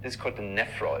curve is called the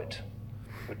nephroid,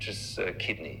 which is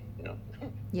kidney,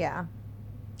 Yeah.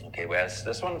 Okay, whereas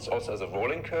this one also has a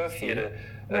rolling curve. Here,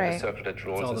 the Right. circle that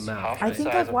rolls all the is math, half right? I the think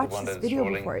size I've of the watched one this that is video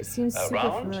rolling before. It seems super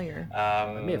around. familiar.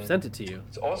 I may have sent it to you.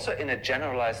 It's also in a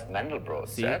generalized Mandelbrot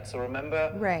See? set. So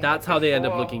remember, Right. That's how they end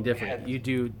up before looking we different. had You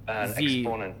do an Z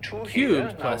exponent 2 cubed here.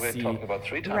 Now plus we're C. talking about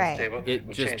 3 times Right. table. It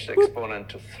we just- change the exponent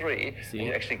to 3, See? and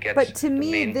you actually get But to the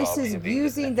me, main this bulb is here being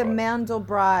using the nephroid.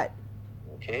 Mandelbrot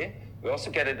Okay. We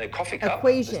also get it in a coffee cup.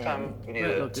 Equation This time we need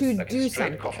Right, a, look, to like a do straight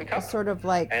something. coffee cup. Sort of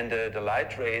like, And the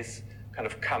light rays kind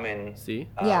of come in. See?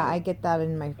 yeah, I get that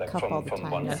in my Like cup all the from time.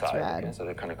 one That's side, rad. okay? So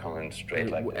they kind of come in straight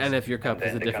like this. And if your cup then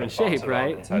is a they different kind of bounce shape, around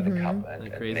right? inside the cup Isn't that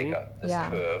and crazy? make up this Yeah.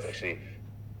 curve. Actually,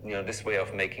 this way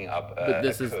of making up a But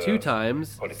this is curve 2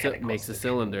 times, called a so it makes a catacoustic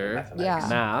cylinder. mathematics. Yeah.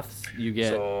 Maths, you get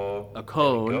So, a there we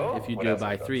cone go. if you What do it else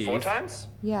by have we got? 3s. 4 times?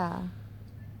 Yeah.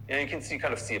 Yeah, you can see,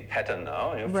 kind of see a pattern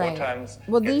now. 4 Right. times.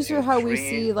 Well, gets these you are how we 3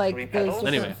 see, like, those petals. different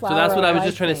Anyway, so flower that's what I was light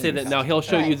just trying to say, that things. now he'll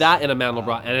show you Right. that in a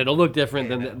Mandelbrot, and it'll look different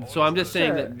than. So I'm just saying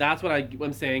Sure. that that's what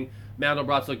I'm saying.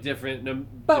 Mandelbrots look different.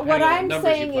 But what depending on I'm numbers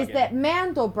you saying plug is in. that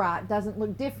Mandelbrot doesn't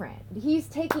look different. He's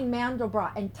taking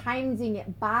Mandelbrot and timesing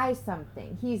it by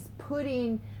something. He's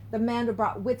putting the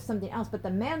Mandelbrot with something else, but the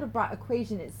Mandelbrot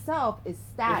equation itself is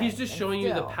static. Well, he's just and showing you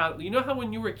the still. pattern. You know how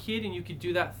when you were a kid and you could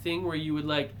do that thing where you would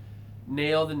like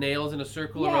nail the nails in a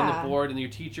circle around Yeah. the board, and your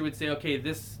teacher would say, okay,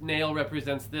 this nail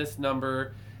represents this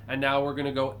number, and now we're going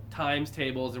to go times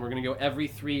tables, and we're going to go every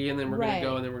 3, and then we're going to go,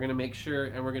 Right. and then we're going to make sure,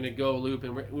 and we're going to go loop,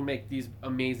 and we make these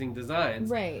amazing designs.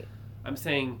 Right. I'm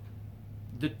saying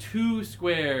the 2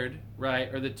 squared,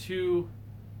 right, or the 2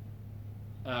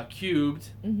 cubed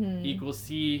Mm-hmm. equals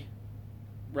C,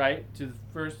 right, to the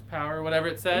first power, whatever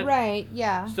it said. Right.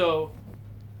 Yeah. So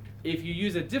if you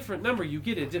use a different number, you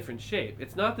get a different shape.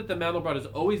 It's not that the Mandelbrot is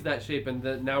always that shape and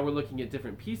that now we're looking at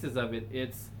different pieces of it.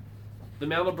 It's the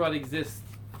Mandelbrot exists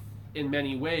in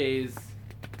many ways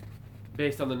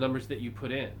based on the numbers that you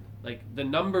put in. Like the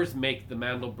numbers make the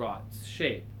Mandelbrot's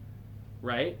shape,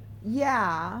 right?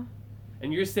 Yeah.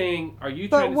 And you're saying, are you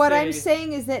But trying to what say... I'm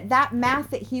saying is that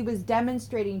math that he was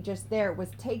demonstrating just there was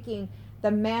taking the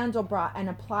Mandelbrot and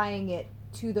applying it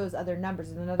to those other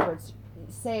numbers. In other words,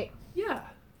 say Yeah.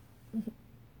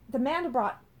 the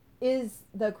Mandelbrot is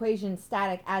the equation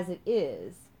static as it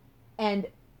is, and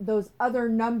those other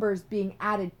numbers being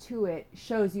added to it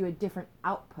shows you a different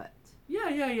output. Yeah.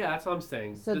 That's what I'm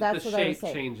saying. So that's the what I was shape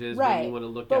saying. changes Right. when you want to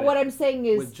look But at what it I'm saying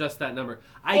is with just that number.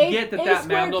 I get that A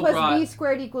squared plus Mandelbrot... B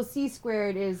squared equals C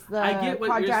squared is the I get what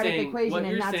you're quadratic saying. equation, What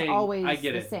and you're that's saying, always I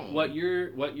get the it. same. What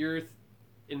you're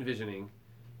envisioning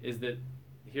is that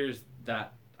here's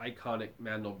that iconic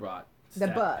Mandelbrot The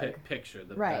bug. picture,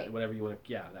 Right. whatever you want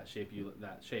to,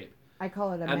 that shape. I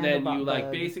call it a And then Mandelbrot you like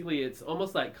bug. basically it's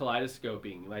almost like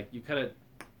kaleidoscoping. Like you kind of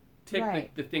tick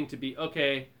Right. the thing to be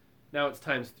okay. Now it's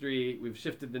times 3. We've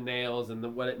shifted the nails and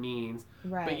what it means.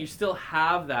 Right. But you still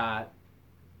have that.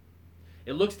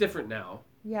 It looks different now.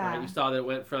 Yeah. Right? You saw that it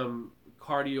went from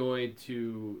cardioid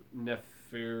to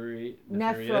nephroid.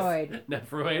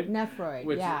 Nephroid.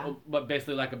 Which yeah. is but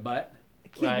basically like a butt.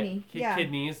 Kidney. Right? Yeah.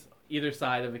 Kidneys, either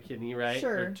side of a kidney, right?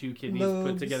 Sure. Or 2 kidneys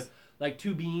Lobes. put together. Like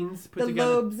 2 beans put The together.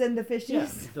 lobes and the fishes. Yeah,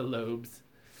 the lobes.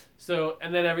 So,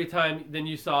 and then every time, then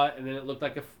you saw it, and then it looked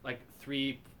like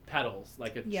 3 petals,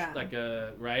 like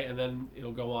a right, and then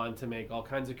it'll go on to make all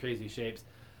kinds of crazy shapes.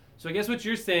 So I guess what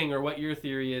you're saying, or what your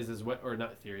theory is what, or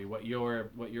not theory, what your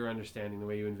understanding, the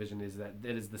way you envision is that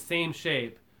it is the same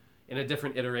shape in a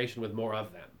different iteration with more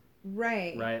of them.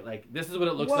 Right. Right? Like, this is what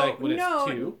it looks like when it's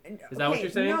 2. Is that what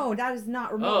you're saying? No, that is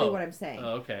not remotely what I'm saying.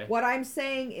 Oh, okay. What I'm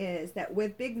saying is that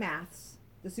with big maths,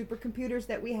 the supercomputers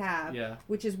that we have,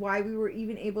 which is why we were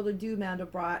even able to do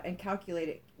Mandelbrot and calculate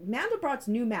it. Mandelbrot's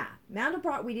new math.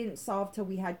 Mandelbrot we didn't solve till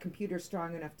we had computers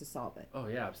strong enough to solve it. Oh,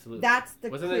 yeah, absolutely. That's the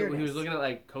Wasn't clearness. it, he was looking at,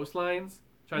 like, coastlines?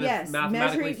 Trying yes, to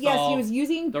mathematically measuring, solve he was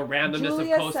using the randomness of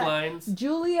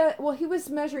coastlines. Well, he was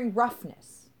measuring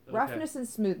roughness and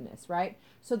smoothness, right?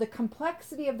 So the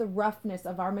complexity of the roughness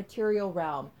of our material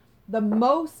realm, the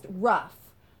most rough,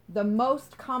 the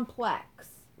most complex,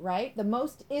 right? The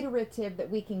most iterative that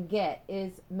we can get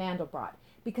is Mandelbrot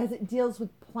because it deals with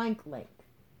Planck length.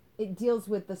 It deals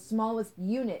with the smallest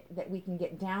unit that we can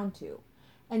get down to.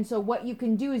 And so what you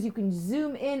can do is you can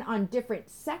zoom in on different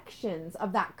sections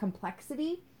of that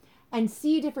complexity and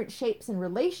see different shapes and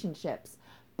relationships.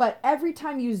 But every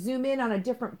time you zoom in on a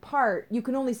different part, you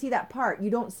can only see that part. You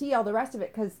don't see all the rest of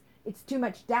it because it's too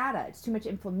much data. It's too much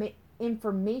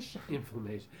information.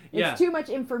 Yeah. It's too much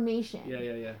information.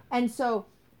 Yeah. And so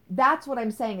that's what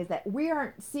I'm saying is that we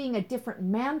aren't seeing a different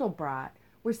Mandelbrot.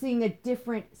 We're seeing a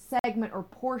different segment or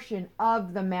portion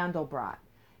of the Mandelbrot.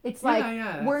 It's like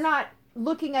we're not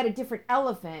looking at a different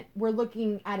elephant. We're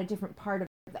looking at a different part of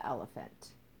the elephant.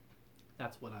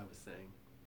 That's what I was saying.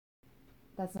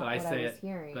 That's not what I was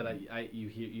hearing. But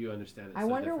you understand it. I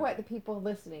wonder what the people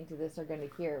listening to this are going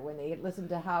to hear when they listen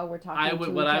to how we're talking to each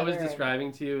other. What I was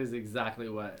describing to you is exactly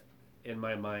what, in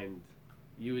my mind,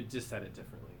 you had just said it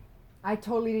differently. I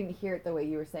totally didn't hear it the way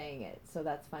you were saying it, so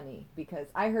that's funny because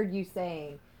I heard you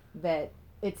saying that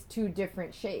it's 2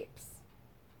 different shapes.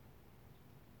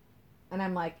 And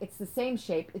I'm like, it's the same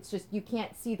shape, it's just you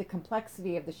can't see the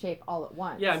complexity of the shape all at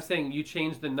once. Yeah, I'm saying you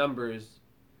change the numbers,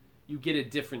 you get a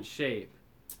different shape.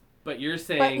 But you're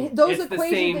saying but those it's the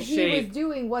equations same that he shape. was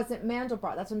doing wasn't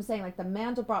Mandelbrot. That's what I'm saying. Like the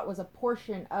Mandelbrot was a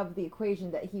portion of the equation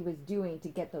that he was doing to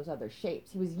get those other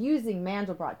shapes. He was using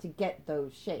Mandelbrot to get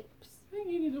those shapes. I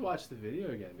think you need to watch the video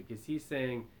again because he's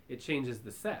saying it changes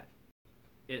the set.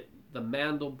 The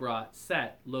Mandelbrot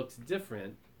set looks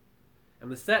different,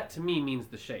 and the set to me means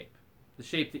the shape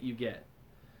that you get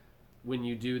when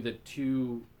you do the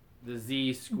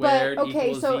z squared. But okay,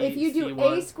 equals so z, if you do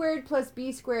C1. a squared plus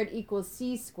b squared equals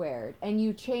c squared, and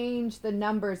you change the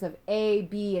numbers of a,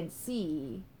 b, and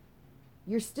c,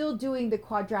 you're still doing the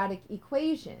quadratic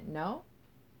equation, no?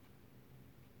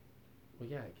 Well,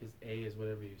 yeah, because A is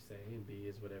whatever you say, and B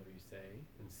is whatever you say,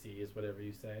 and C is whatever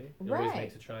you say. It Right. always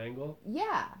makes a triangle.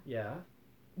 Yeah. Yeah,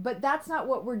 But that's not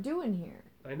what we're doing here.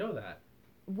 I know that.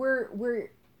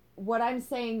 What I'm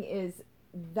saying is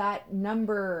that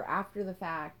number after the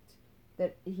fact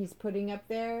that he's putting up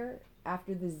there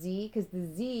after the Z, because the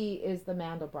Z is the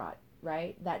Mandelbrot,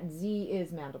 right? That Z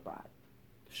is Mandelbrot.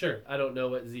 Sure, I don't know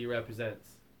what Z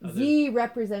represents. Z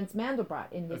represents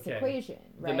Mandelbrot in this Okay. equation,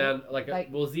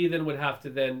 right? Well, Z then would have to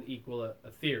then equal a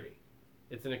theory.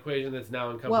 It's an equation that's now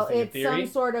encompassing Well, a it's theory. some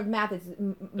sort of math. It's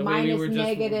The minus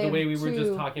negative. the way we were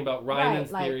just 2. talking about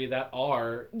Riemann's Right, theory, that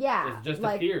R Yeah, is just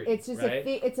like, a theory. It's just right?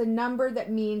 it's a number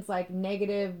that means like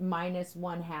negative minus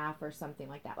 1/2 or something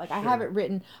like that. Like I Sure. have it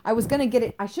written. I was gonna get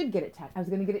it. I should get it. I was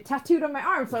gonna get it tattooed on my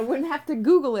arm so I wouldn't have to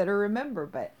Google it or remember.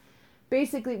 But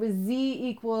basically, it was Z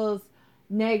equals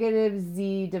negative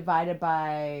Z divided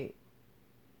by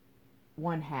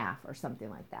 1/2 or something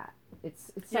like that.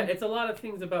 It's a lot of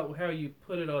things about how you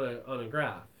put it on a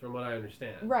graph, from what I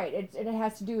understand. right. It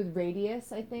has to do with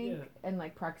radius, I think, Yeah. and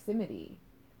like proximity.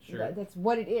 Sure. That's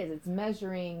what it is. It's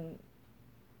measuring.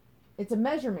 It's a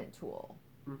measurement tool.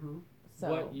 Mm-hmm.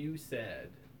 So What you said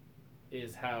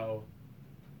is how.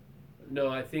 No,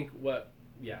 I think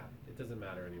it doesn't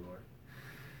matter anymore.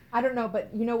 I don't know,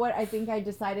 but you know what? I think I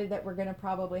decided that we're gonna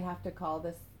probably have to call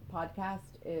this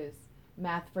podcast is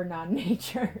Math for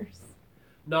Non-Majors.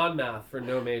 Non-math for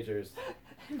no majors.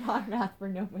 Non-math for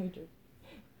no major.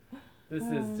 This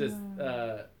is just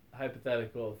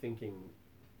hypothetical thinking,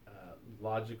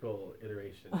 logical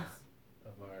iterations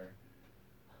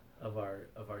of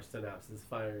our synapses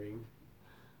firing.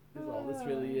 Is all this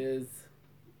really is.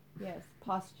 Yes,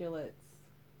 postulates.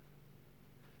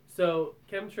 So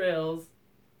chemtrails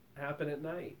happen at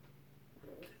night.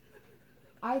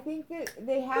 I think that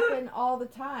they happen all the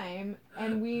time,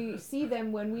 and we see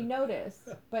them when we notice.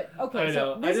 But okay, I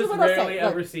know. so this I just is what I'll rarely say.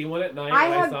 ever Look, see one at night. I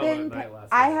and have I saw been, one at night last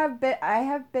I night.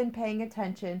 have been paying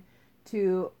attention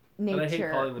to nature. And I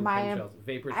hate calling them chemtrails,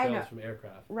 vapor trails from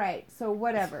aircraft. Right. So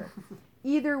whatever.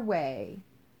 Either way,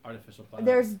 artificial clouds.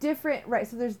 there's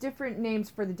different names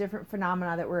for the different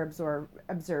phenomena that we're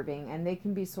observing, and they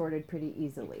can be sorted pretty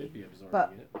easily. We could be absorbing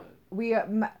but it, but we,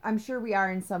 I'm sure we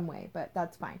are in some way, but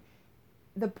that's fine.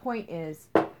 The point is,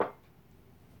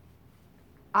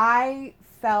 I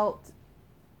felt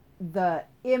the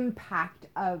impact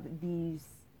of these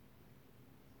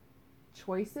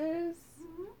choices.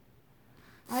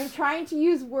 I'm trying to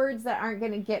use words that aren't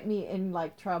going to get me in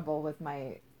like trouble with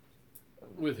my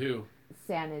with who?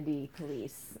 Sanity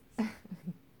police.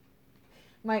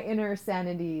 My inner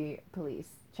sanity police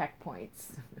checkpoints.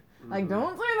 Like,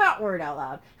 don't say that word out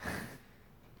loud.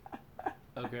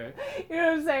 Okay. You know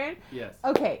what I'm saying? Yes.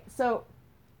 Okay, so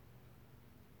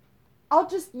I'll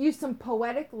just use some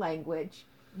poetic language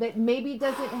that maybe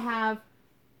doesn't have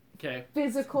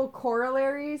physical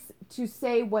corollaries to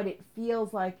say what it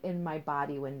feels like in my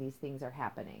body when these things are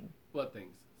happening. What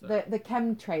things? The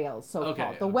chemtrails,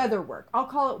 so-called. The weather work. I'll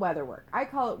call it weather work. I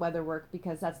call it weather work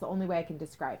because that's the only way I can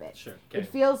describe it. Sure. Okay. It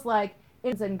feels like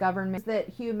in governments that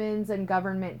humans and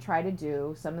government try to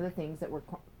do, some of the things that we're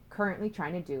currently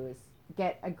trying to do is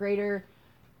get a greater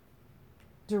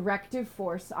directive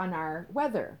force on our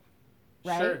weather,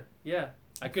 right? Sure, yeah.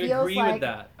 I could agree with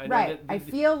that. I know right. that I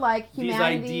feel like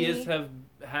humanity... These ideas have...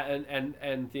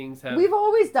 and things have... We've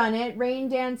always done it. Rain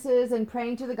dances and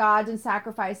praying to the gods and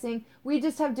sacrificing. We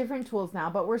just have different tools now,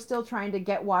 but we're still trying to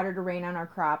get water to rain on our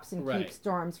crops and keep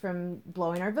storms from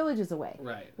blowing our villages away.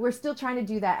 Right. We're still trying to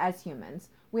do that as humans.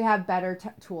 We have better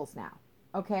tools now,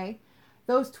 okay?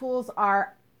 Those tools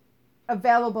are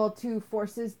available to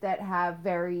forces that have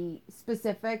very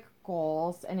specific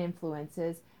goals and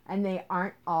influences, and they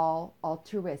aren't all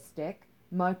altruistic.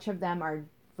 Much of them are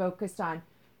focused on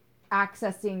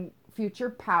accessing future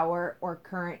power or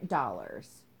current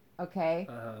dollars. Okay?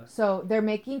 So they're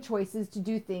making choices to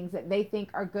do things that they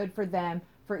think are good for them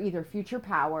for either future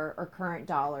power or current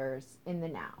dollars in the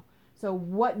now. So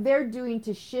what they're doing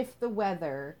to shift the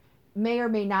weather may or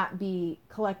may not be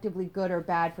collectively good or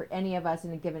bad for any of us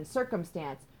in a given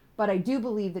circumstance, but I do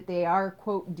believe that they are,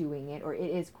 quote, doing it, or it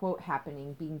is, quote,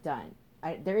 happening, being done.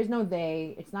 There is no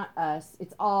they, it's not us,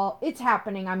 it's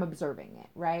happening, I'm observing it,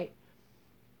 right?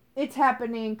 It's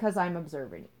happening because I'm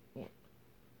observing it.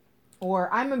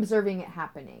 Or I'm observing it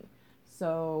happening.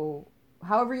 So,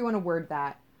 however you want to word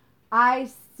that, I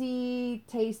see,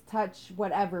 taste, touch,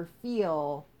 whatever,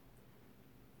 feel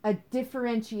a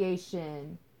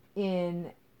differentiation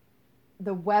in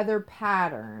the weather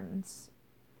patterns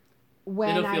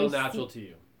when it'll feel natural to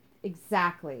you.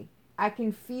 Exactly. I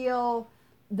can feel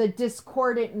the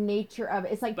discordant nature of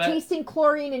it. It's like tasting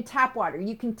chlorine in tap water.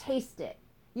 You can taste it.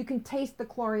 You can taste the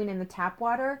chlorine in the tap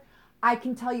water. I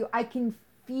can tell you, I can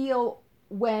feel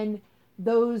when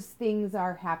those things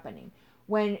are happening.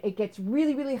 When it gets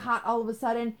really, really hot all of a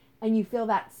sudden and you feel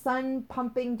that sun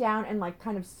pumping down and like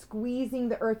kind of squeezing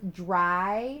the earth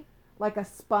dry like a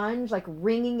sponge, like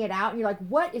wringing it out. And you're like,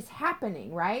 what is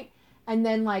happening, right? And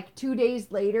then like 2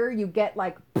 days later, you get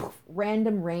like poof,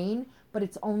 random rain, but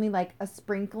it's only like a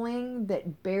sprinkling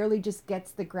that barely just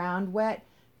gets the ground wet.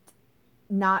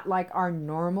 Not like our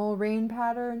normal rain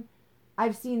pattern.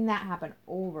 I've seen that happen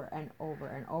over and over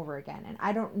and over again. And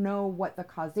I don't know what the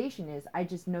causation is. I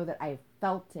just know that I've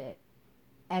felt it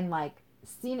and like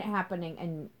seen it happening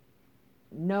and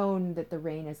known that the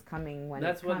rain is coming when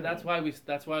it's coming. That's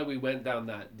why we went down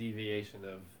that deviation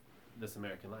of This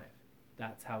American Life.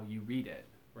 That's how you read it,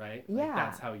 right? Yeah. Like,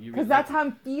 that's how you read it. Because that's how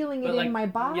I'm feeling it in my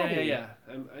body. Yeah.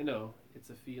 I know. It's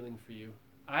a feeling for you.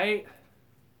 I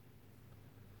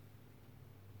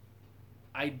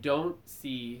don't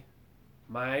see,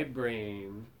 my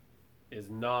brain is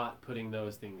not putting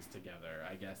those things together,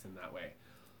 I guess, in that way.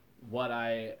 What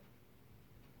I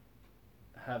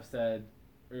have said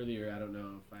earlier, I don't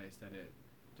know if I said it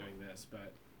during this,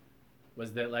 but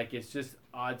was that like it's just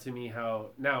odd to me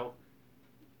how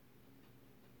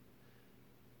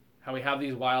we have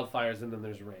these wildfires and then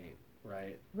there's rain,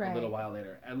 right? A little while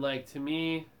later. And like to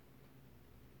me,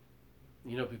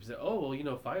 people say, oh,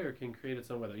 well, fire can create its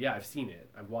own weather. Yeah, I've seen it.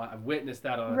 I've witnessed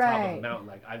that on the top of Right. a mountain.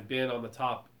 Like, I've been on the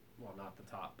top, well, not the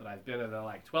top, but I've been at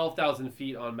like 12,000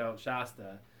 feet on Mount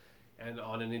Shasta, and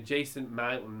on an adjacent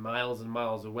mountain, miles and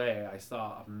miles away, I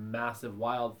saw a massive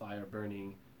wildfire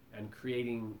burning and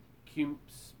creating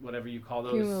whatever you call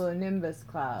those. Cumulonimbus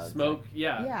clouds. Smoke,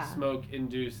 Yeah.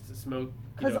 smoke-induced smoke.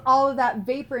 Because all of that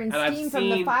vapor and And steam from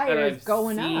the fire is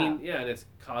going up. Yeah, and it's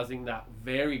causing that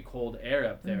very cold air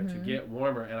up there to get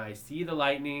warmer. And I see the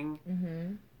lightning,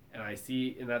 and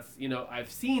that's,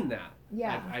 I've seen that.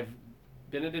 Yeah. I've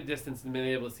been at a distance and been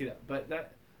able to see that. But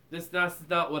that's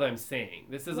not what I'm saying.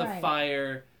 This is a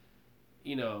fire,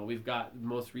 we've got,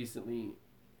 most recently,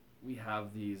 we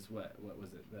have these, what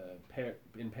was it,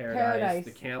 in Paradise,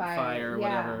 the campfire,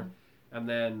 whatever. And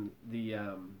then the...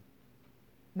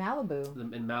 Malibu.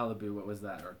 In Malibu, what was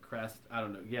that? Or Crest? I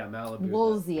don't know. Yeah, Malibu.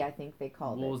 Woolsey, I think they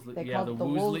called Woolsey, it. They yeah, called the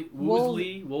it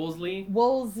Woolsey.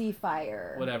 Woolsey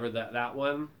fire. Whatever, that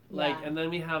one. Like, and then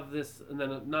we have this, and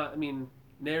then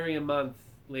nary a month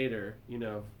later,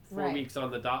 4 weeks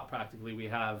on the dot practically, we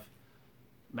have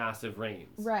massive rains.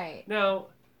 Right. Now,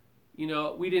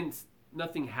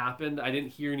 nothing happened. I didn't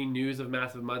hear any news of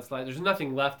massive mudslides. There's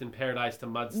nothing left in Paradise to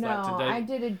mudslide. No, I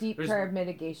did a deep curve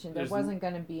mitigation. There wasn't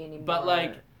going to be any more. But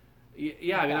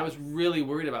I was really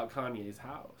worried about Kanye's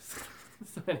house.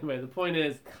 So anyway, the point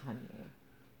is,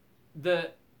 Kanye.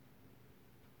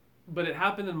 But it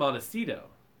happened in Montecito.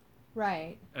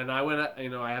 Right. And I went up,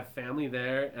 I have family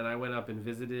there, and I went up and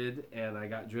visited, and I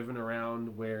got driven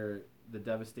around where the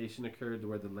devastation occurred,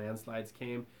 where the landslides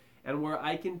came, and where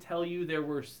I can tell you there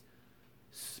were...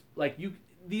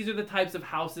 these are the types of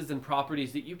houses and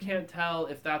properties that you can't tell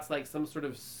if that's like some sort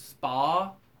of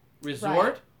spa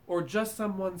resort or just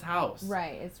someone's house.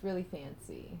 Right, it's really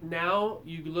fancy. Now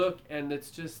you look and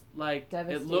it's just like,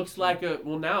 it looks like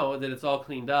now that it's all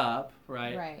cleaned up,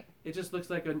 right? Right. It just looks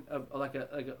like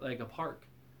a park.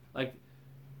 Like,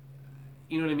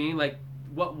 you know what I mean? Like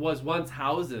what was once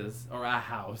houses or a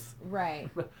house. Right.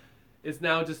 It's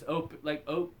now just oak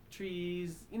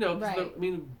trees,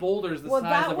 boulders the well,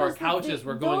 size of our couches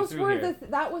were going through here.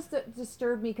 That was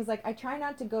disturbed me because, I try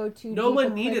not to go too. No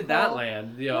one needed that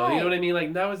land, you know what I mean?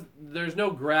 Like there's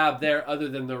no grab there other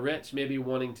than the rich maybe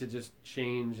wanting to just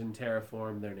change and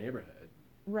terraform their neighborhood.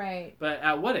 Right. But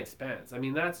at what expense? I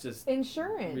mean, that's just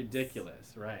insurance.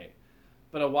 Ridiculous, right?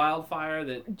 But a wildfire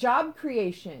that... Job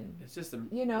creation. It's just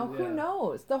who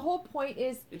knows? The whole point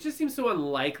is... It just seems so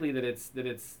unlikely that it's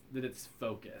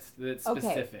focused, that it's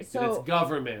specific, that it's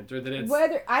government, or that it's...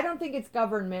 I don't think it's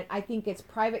government. I think it's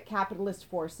private capitalist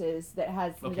forces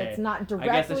that's not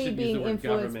directly being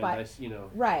influenced by...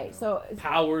 Right, so...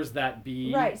 Powers that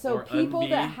be. Right, so people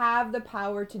unbe. that have the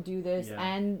power to do this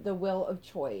and the will of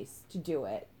choice to do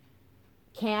it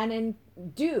can and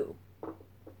do.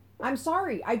 I'm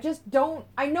sorry, I just don't...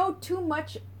 I know too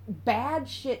much bad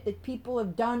shit that people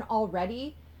have done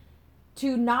already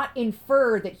to not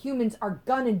infer that humans are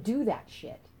gonna do that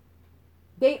shit.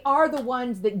 They are the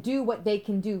ones that do what they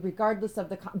can do regardless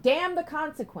of damn the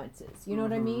consequences. You know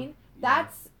what I mean? Yeah.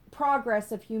 That's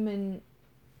progress of human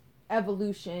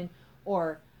evolution,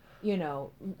 or,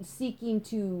 seeking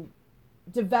to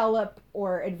develop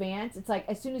or advance. It's like,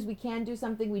 as soon as we can do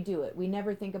something, we do it. We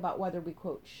never think about whether we,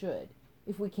 quote, should.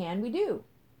 If we can, we do.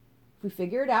 If we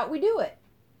figure it out, we do it.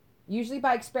 Usually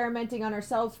by experimenting on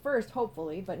ourselves first,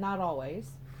 hopefully, but not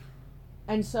always.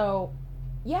 And so,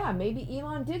 maybe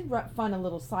Elon did fund a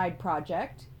little side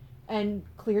project and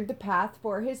cleared the path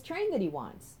for his train that he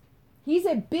wants. He's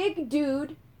a big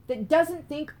dude that doesn't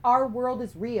think our world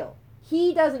is real.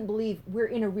 He doesn't believe we're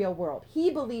in a real world. He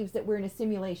believes that we're in a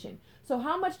simulation. So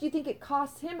how much do you think it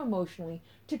costs him emotionally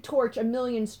to torch 1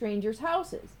 million strangers'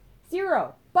 houses?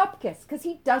 0. Bupkis, because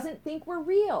he doesn't think we're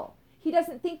real. He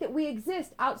doesn't think that we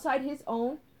exist outside his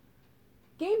own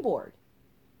game board.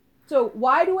 So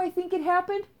why do I think it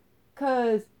happened?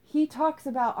 Because he talks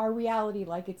about our reality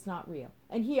like it's not real.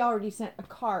 And he already sent a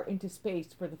car into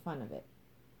space for the fun of it.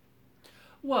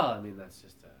 Well, I mean, that's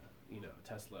just a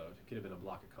test load. It could have been a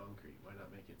block of concrete. Why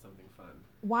not make it something fun?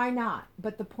 Why not?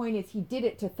 But the point is, he did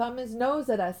it to thumb his nose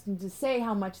at us and to say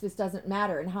how much this doesn't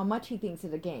matter and how much he thinks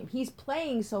it's a game. He's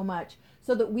playing so much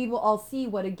so that we will all see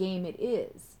what a game it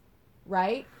is,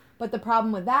 right? But the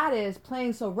problem with that is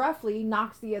playing so roughly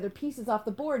knocks the other pieces off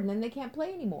the board and then they can't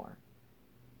play anymore.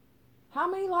 How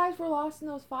many lives were lost in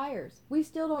those fires? We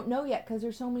still don't know yet because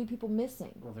there's so many people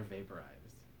missing. Well, they're vaporized.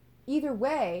 Either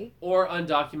way. Or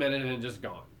undocumented and just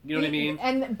gone. You know what I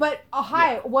mean? But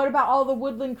what about all the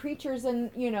woodland creatures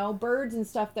and, birds and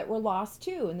stuff that were lost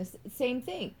too? And the same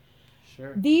thing.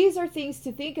 Sure. These are things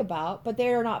to think about, but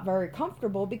they are not very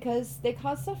comfortable because they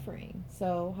cause suffering.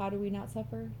 So how do we not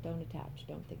suffer? Don't attach.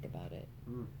 Don't think about it.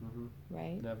 Mm-hmm.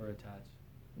 Right? Never attach.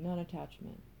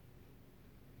 Non-attachment.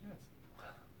 Yes.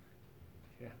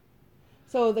 Yeah.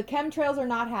 So the chemtrails are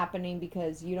not happening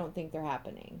because you don't think they're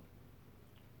happening.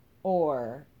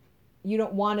 Or you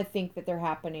don't want to think that they're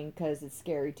happening because it's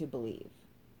scary to believe.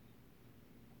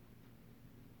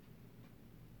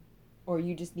 Or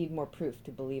you just need more proof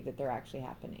to believe that they're actually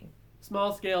happening.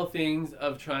 Small scale things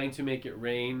of trying to make it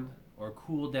rain or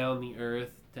cool down the earth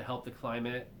to help the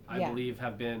climate, I believe,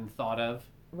 have been thought of.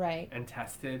 Right. And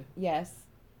tested. Yes.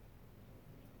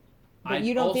 But I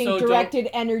you don't think directed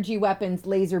energy weapons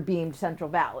laser beamed Central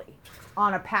Valley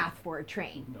on a path for a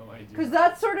train? No, I do. Because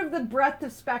that's sort of the breadth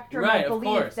of spectrum of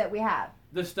belief that we have.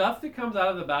 The stuff that comes out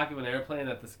of the back of an airplane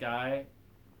at the sky,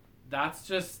 that's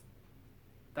just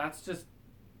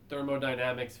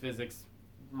thermodynamics, physics,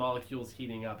 molecules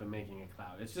heating up and making a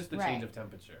cloud. It's just a change of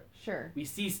temperature. Sure. We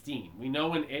see steam. We know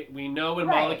when water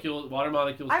molecules I'm change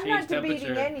temperature. I'm not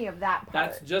debating any of that part.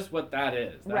 That's just what that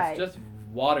is. That's just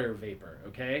water vapor,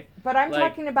 okay? But I'm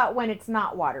talking about when it's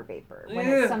not water vapor, when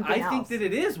it's something else. I think that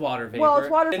it is water vapor. Well, it's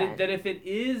water vapor. That if it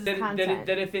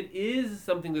is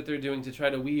something that they're doing to try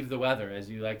to weave the weather, as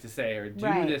you like to say, or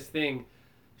do this thing,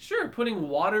 sure, putting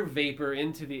water vapor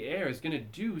into the air is going to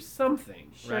do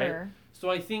something, right? So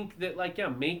I think that,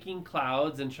 making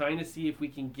clouds and trying to see if we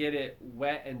can get it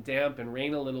wet and damp and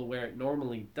rain a little where it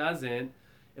normally doesn't,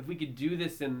 if we could do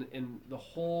this in the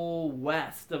whole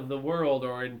west of the world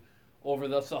or over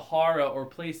the Sahara or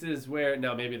places where,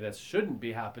 now maybe this shouldn't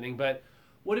be happening, but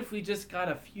what if we just got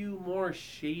a few more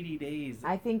shady days?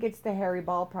 I think it's the hairy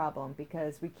ball problem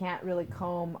because we can't really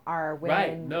comb our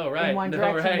wind in one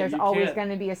direction. There's always going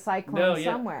to be a cyclone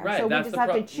somewhere. So we just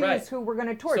have to choose who we're going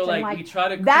to torch. So and we try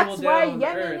to cool that's down why the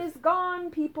Yemen earth. is gone,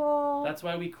 people. That's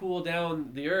why we cool down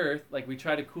the earth. We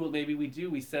try to cool,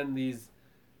 we send these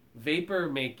vapor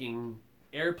making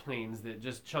airplanes that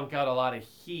just chunk out a lot of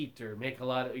heat or make a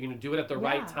lot of, do it at the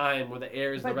right time where the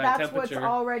air is the right temperature. But that's what's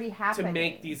already happening. To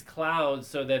make these clouds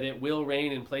so that it will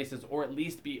rain in places or at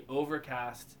least be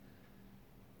overcast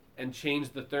and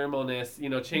change the thermalness,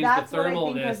 change that's the thermalness. That's what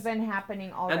I think has been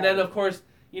happening already. And then, of course,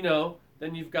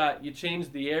 then you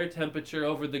change the air temperature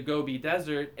over the Gobi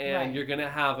Desert and you're going to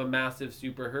have a massive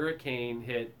super hurricane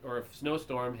hit or a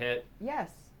snowstorm hit. Yes.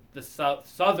 The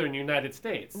southern United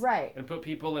States, right, and put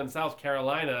people in South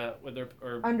Carolina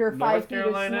or under North 5 feet of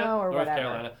snow or North whatever.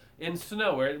 Carolina in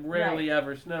snow where it rarely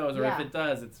ever snows, or if it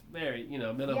does, it's very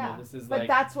minimal. Yeah. This is but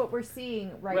that's what we're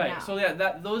seeing right now. So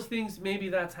those things, maybe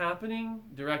that's happening.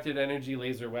 Directed energy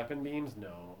laser weapon beams.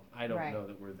 No, I don't know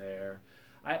that we're there.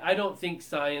 I don't think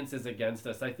science is against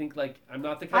us. I think I'm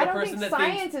not the kind of person that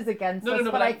thinks science is against us,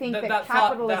 but I think that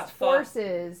capitalist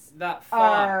forces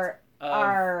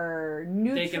are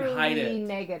neutrally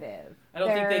negative. I don't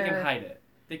think they can hide it.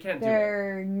 They can't do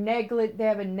it. They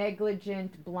have a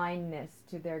negligent blindness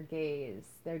to their gaze.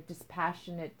 They're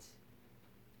dispassionate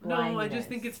blindness. No, I just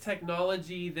think it's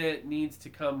technology that needs to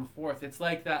come forth. It's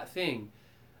like that thing.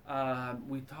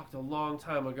 We talked a long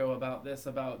time ago about this,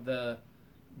 about the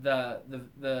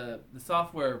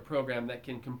software program that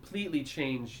can completely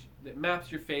change, that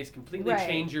maps your face, completely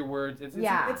change your words. It's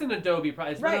an Adobe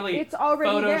product. It's literally it's already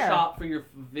Photoshop for your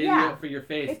video, for your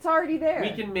face. It's already there.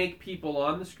 We can make people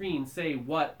on the screen say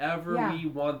whatever we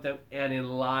want them, and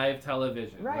in live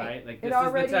television, right? This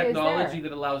is the technology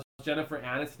that allows Jennifer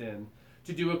Aniston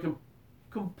to do a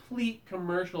complete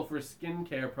commercial for a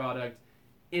skincare product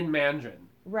in Mandarin.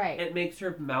 Right. It makes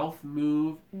her mouth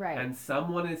move, and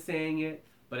someone is saying it,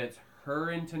 but it's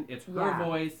her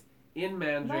voice in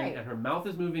Mandarin, and her mouth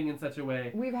is moving in such a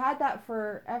way. We've had that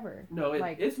forever. No,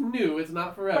 it's new. It's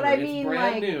not forever. But it's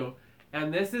brand new.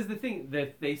 And this is the thing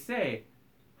that they say,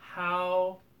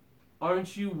 how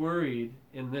aren't you worried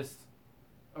in this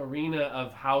arena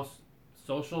of how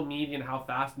social media and how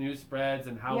fast news spreads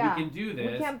and how we can do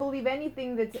this? We can't believe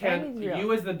anything that's real.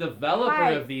 You as the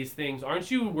developer of these things,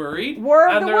 aren't you worried?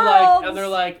 They're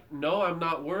like, no, I'm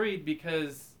not worried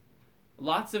because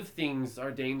lots of things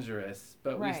are dangerous,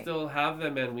 but we still have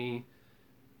them and we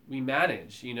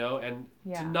manage, and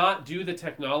to not do the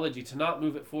technology, to not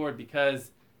move it forward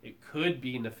because it could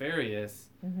be nefarious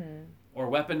or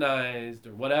weaponized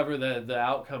or whatever the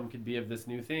outcome could be of this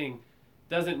new thing,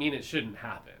 doesn't mean it shouldn't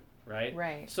happen, right?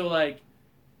 Right. So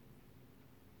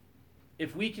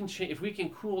if we can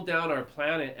cool down our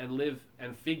planet and live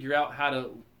and figure out how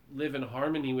to live in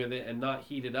harmony with it and not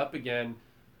heat it up again,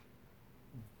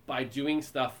 by doing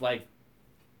stuff like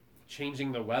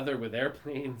changing the weather with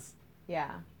airplanes.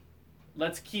 Yeah.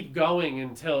 Let's keep going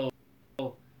until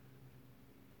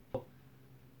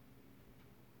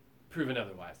proven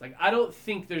otherwise. Like, I don't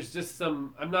think there's just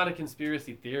some. I'm not a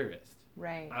conspiracy theorist.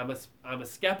 Right. I'm a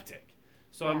skeptic.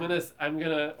 So I'm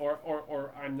gonna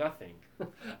or I'm nothing.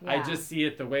 I Yeah. just see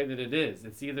it the way that it is.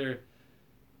 It's either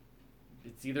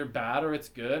bad or it's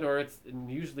good, or and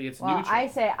usually it's Well, neutral. I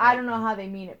say I don't know how they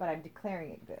mean it, but I'm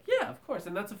declaring it good. Yeah, of course,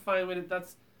 and that's a fine way to.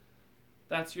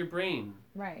 That's your brain.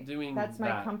 Right. Doing That's my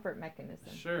that. comfort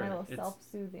mechanism. Sure, My little it's-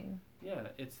 self-soothing. Yeah,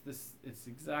 it's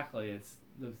exactly. It's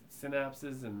the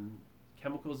synapses and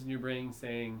chemicals in your brain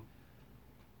saying,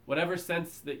 whatever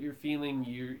sense that you're feeling,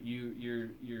 you're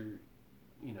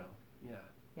yeah.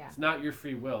 Yeah. It's not your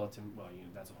free will.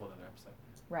 That's a whole other episode.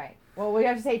 Right. Well, we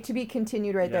have to say to be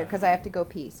continued right there Yeah. because I have to go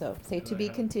pee. So say Go to be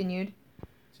ahead. continued,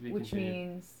 To be which continued.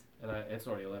 means And it's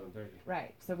already 11:30.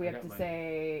 right. So we I have got to mine.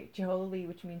 say Chihololi,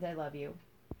 which means I love you.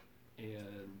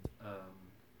 And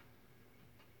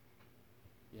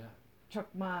yeah.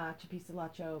 Chokma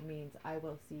Chapisalacho means I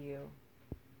will see you.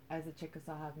 As the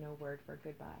Chickasaw have no word for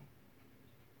goodbye.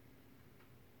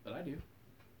 But I do.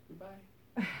 Goodbye.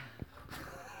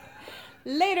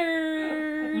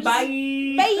 Later.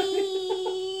 Bye.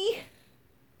 Bye.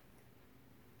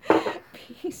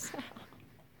 Peace out.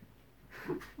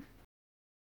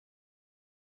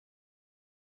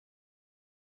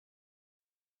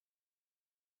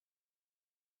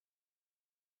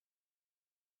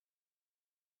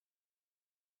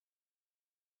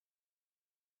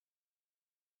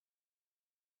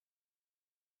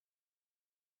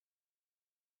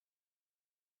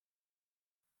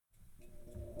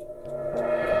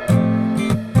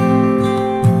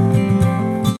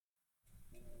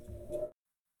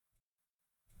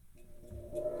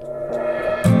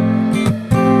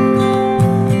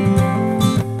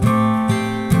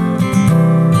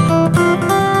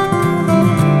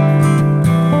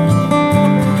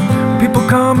 People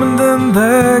come and then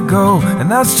they go, and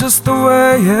that's just the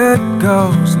way it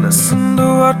goes. Listen to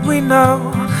what we know,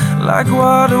 like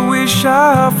water we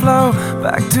shall flow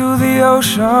back to the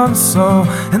ocean, so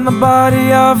in the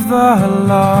body of the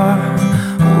Lord.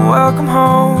 Welcome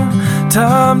home,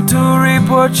 time to reap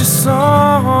what you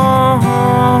sown.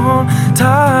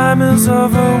 Time is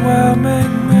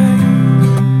overwhelming me.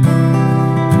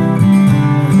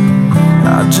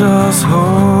 I just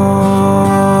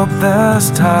hope there's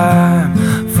time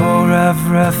for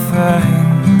everything.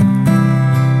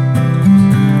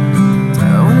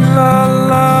 Oh, la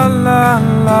la la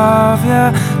love, yeah,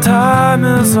 time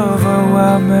is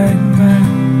overwhelming me.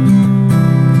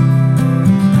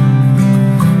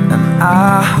 And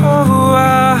I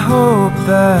hope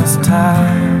there's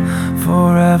time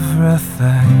for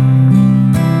everything.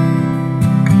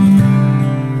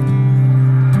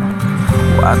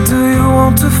 Why do you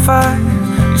want to fight?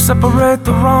 You separate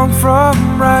the wrong from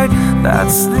right.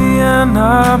 That's the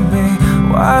enemy.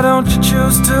 Why don't you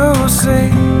choose to see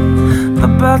the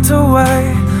better way?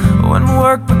 When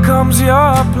work becomes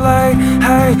your play,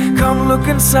 hey, come look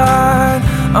inside.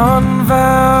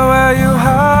 Unveil where you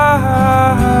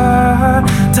hide.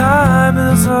 Time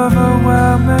is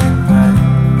overwhelming, babe.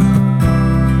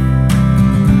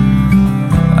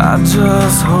 I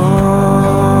just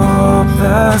hope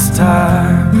there's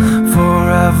time for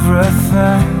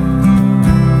everything.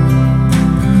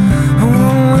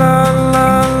 Ooh, la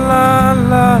la la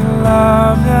la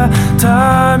love, yeah,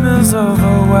 time is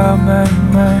overwhelming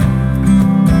me.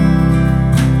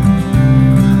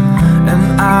 And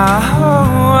I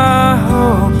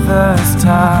hope there's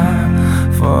time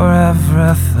for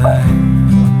everything.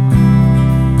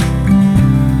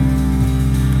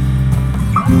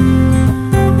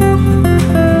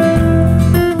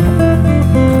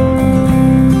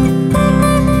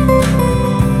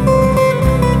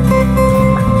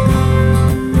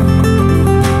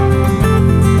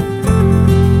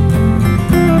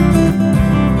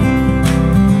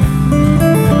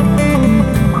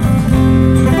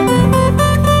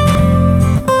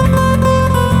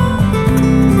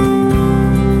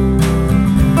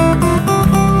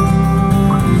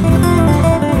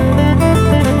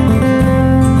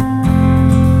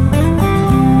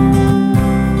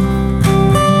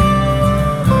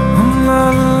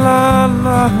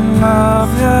 Love,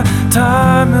 yeah,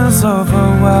 time is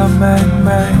overwhelming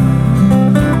me.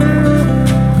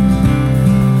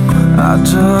 I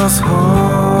just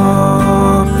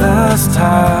hope there's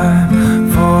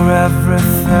time for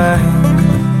everything.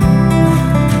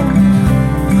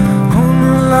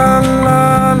 Ooh, la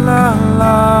la la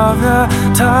love,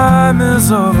 yeah, time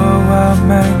is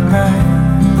overwhelming me.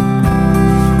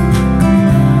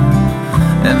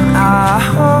 And I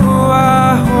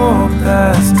hope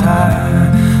there's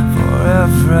time for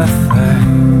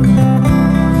everything.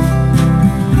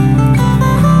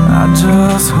 I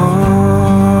just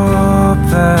hope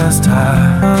there's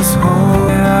time. Just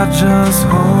hope, I just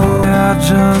hope, I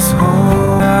just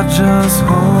hope, I just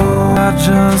hope, I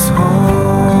just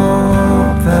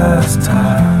hope there's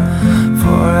time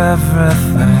for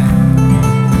everything.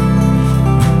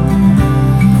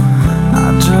 I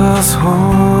just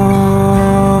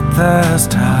hope there's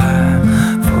time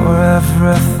for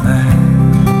everything.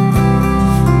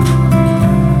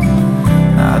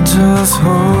 I just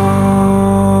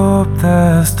hope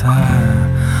there's time.